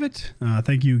we have it.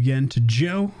 Thank you again to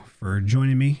Joe for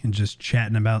joining me and just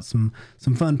chatting about some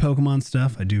fun Pokemon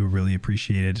stuff. I do really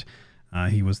appreciate it.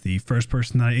 He was the first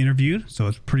person that I interviewed, so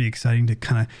it's pretty exciting to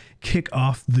kind of kick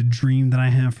off the dream that I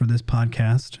have for this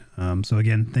podcast. So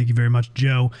again, thank you very much,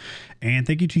 Joe, and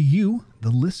thank you to you, the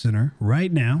listener,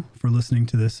 right now for listening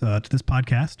to this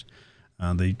podcast.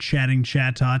 The Chatting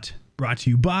Chatot, brought to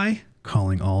you by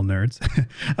Calling All Nerds.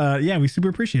 Yeah, we super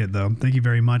appreciate it, though. Thank you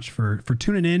very much for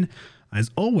tuning in. As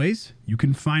always, you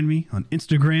can find me on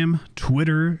Instagram,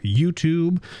 Twitter,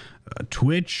 YouTube,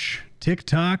 Twitch,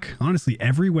 TikTok, honestly,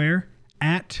 everywhere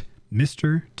at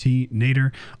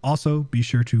MrTNader. Also, be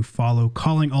sure to follow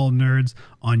Calling All Nerds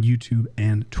on YouTube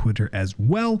and Twitter as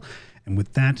well. And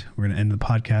with that, we're going to end the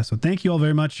podcast. So thank you all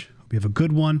very much. Hope you have a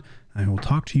good one. I will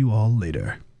talk to you all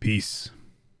later. Peace.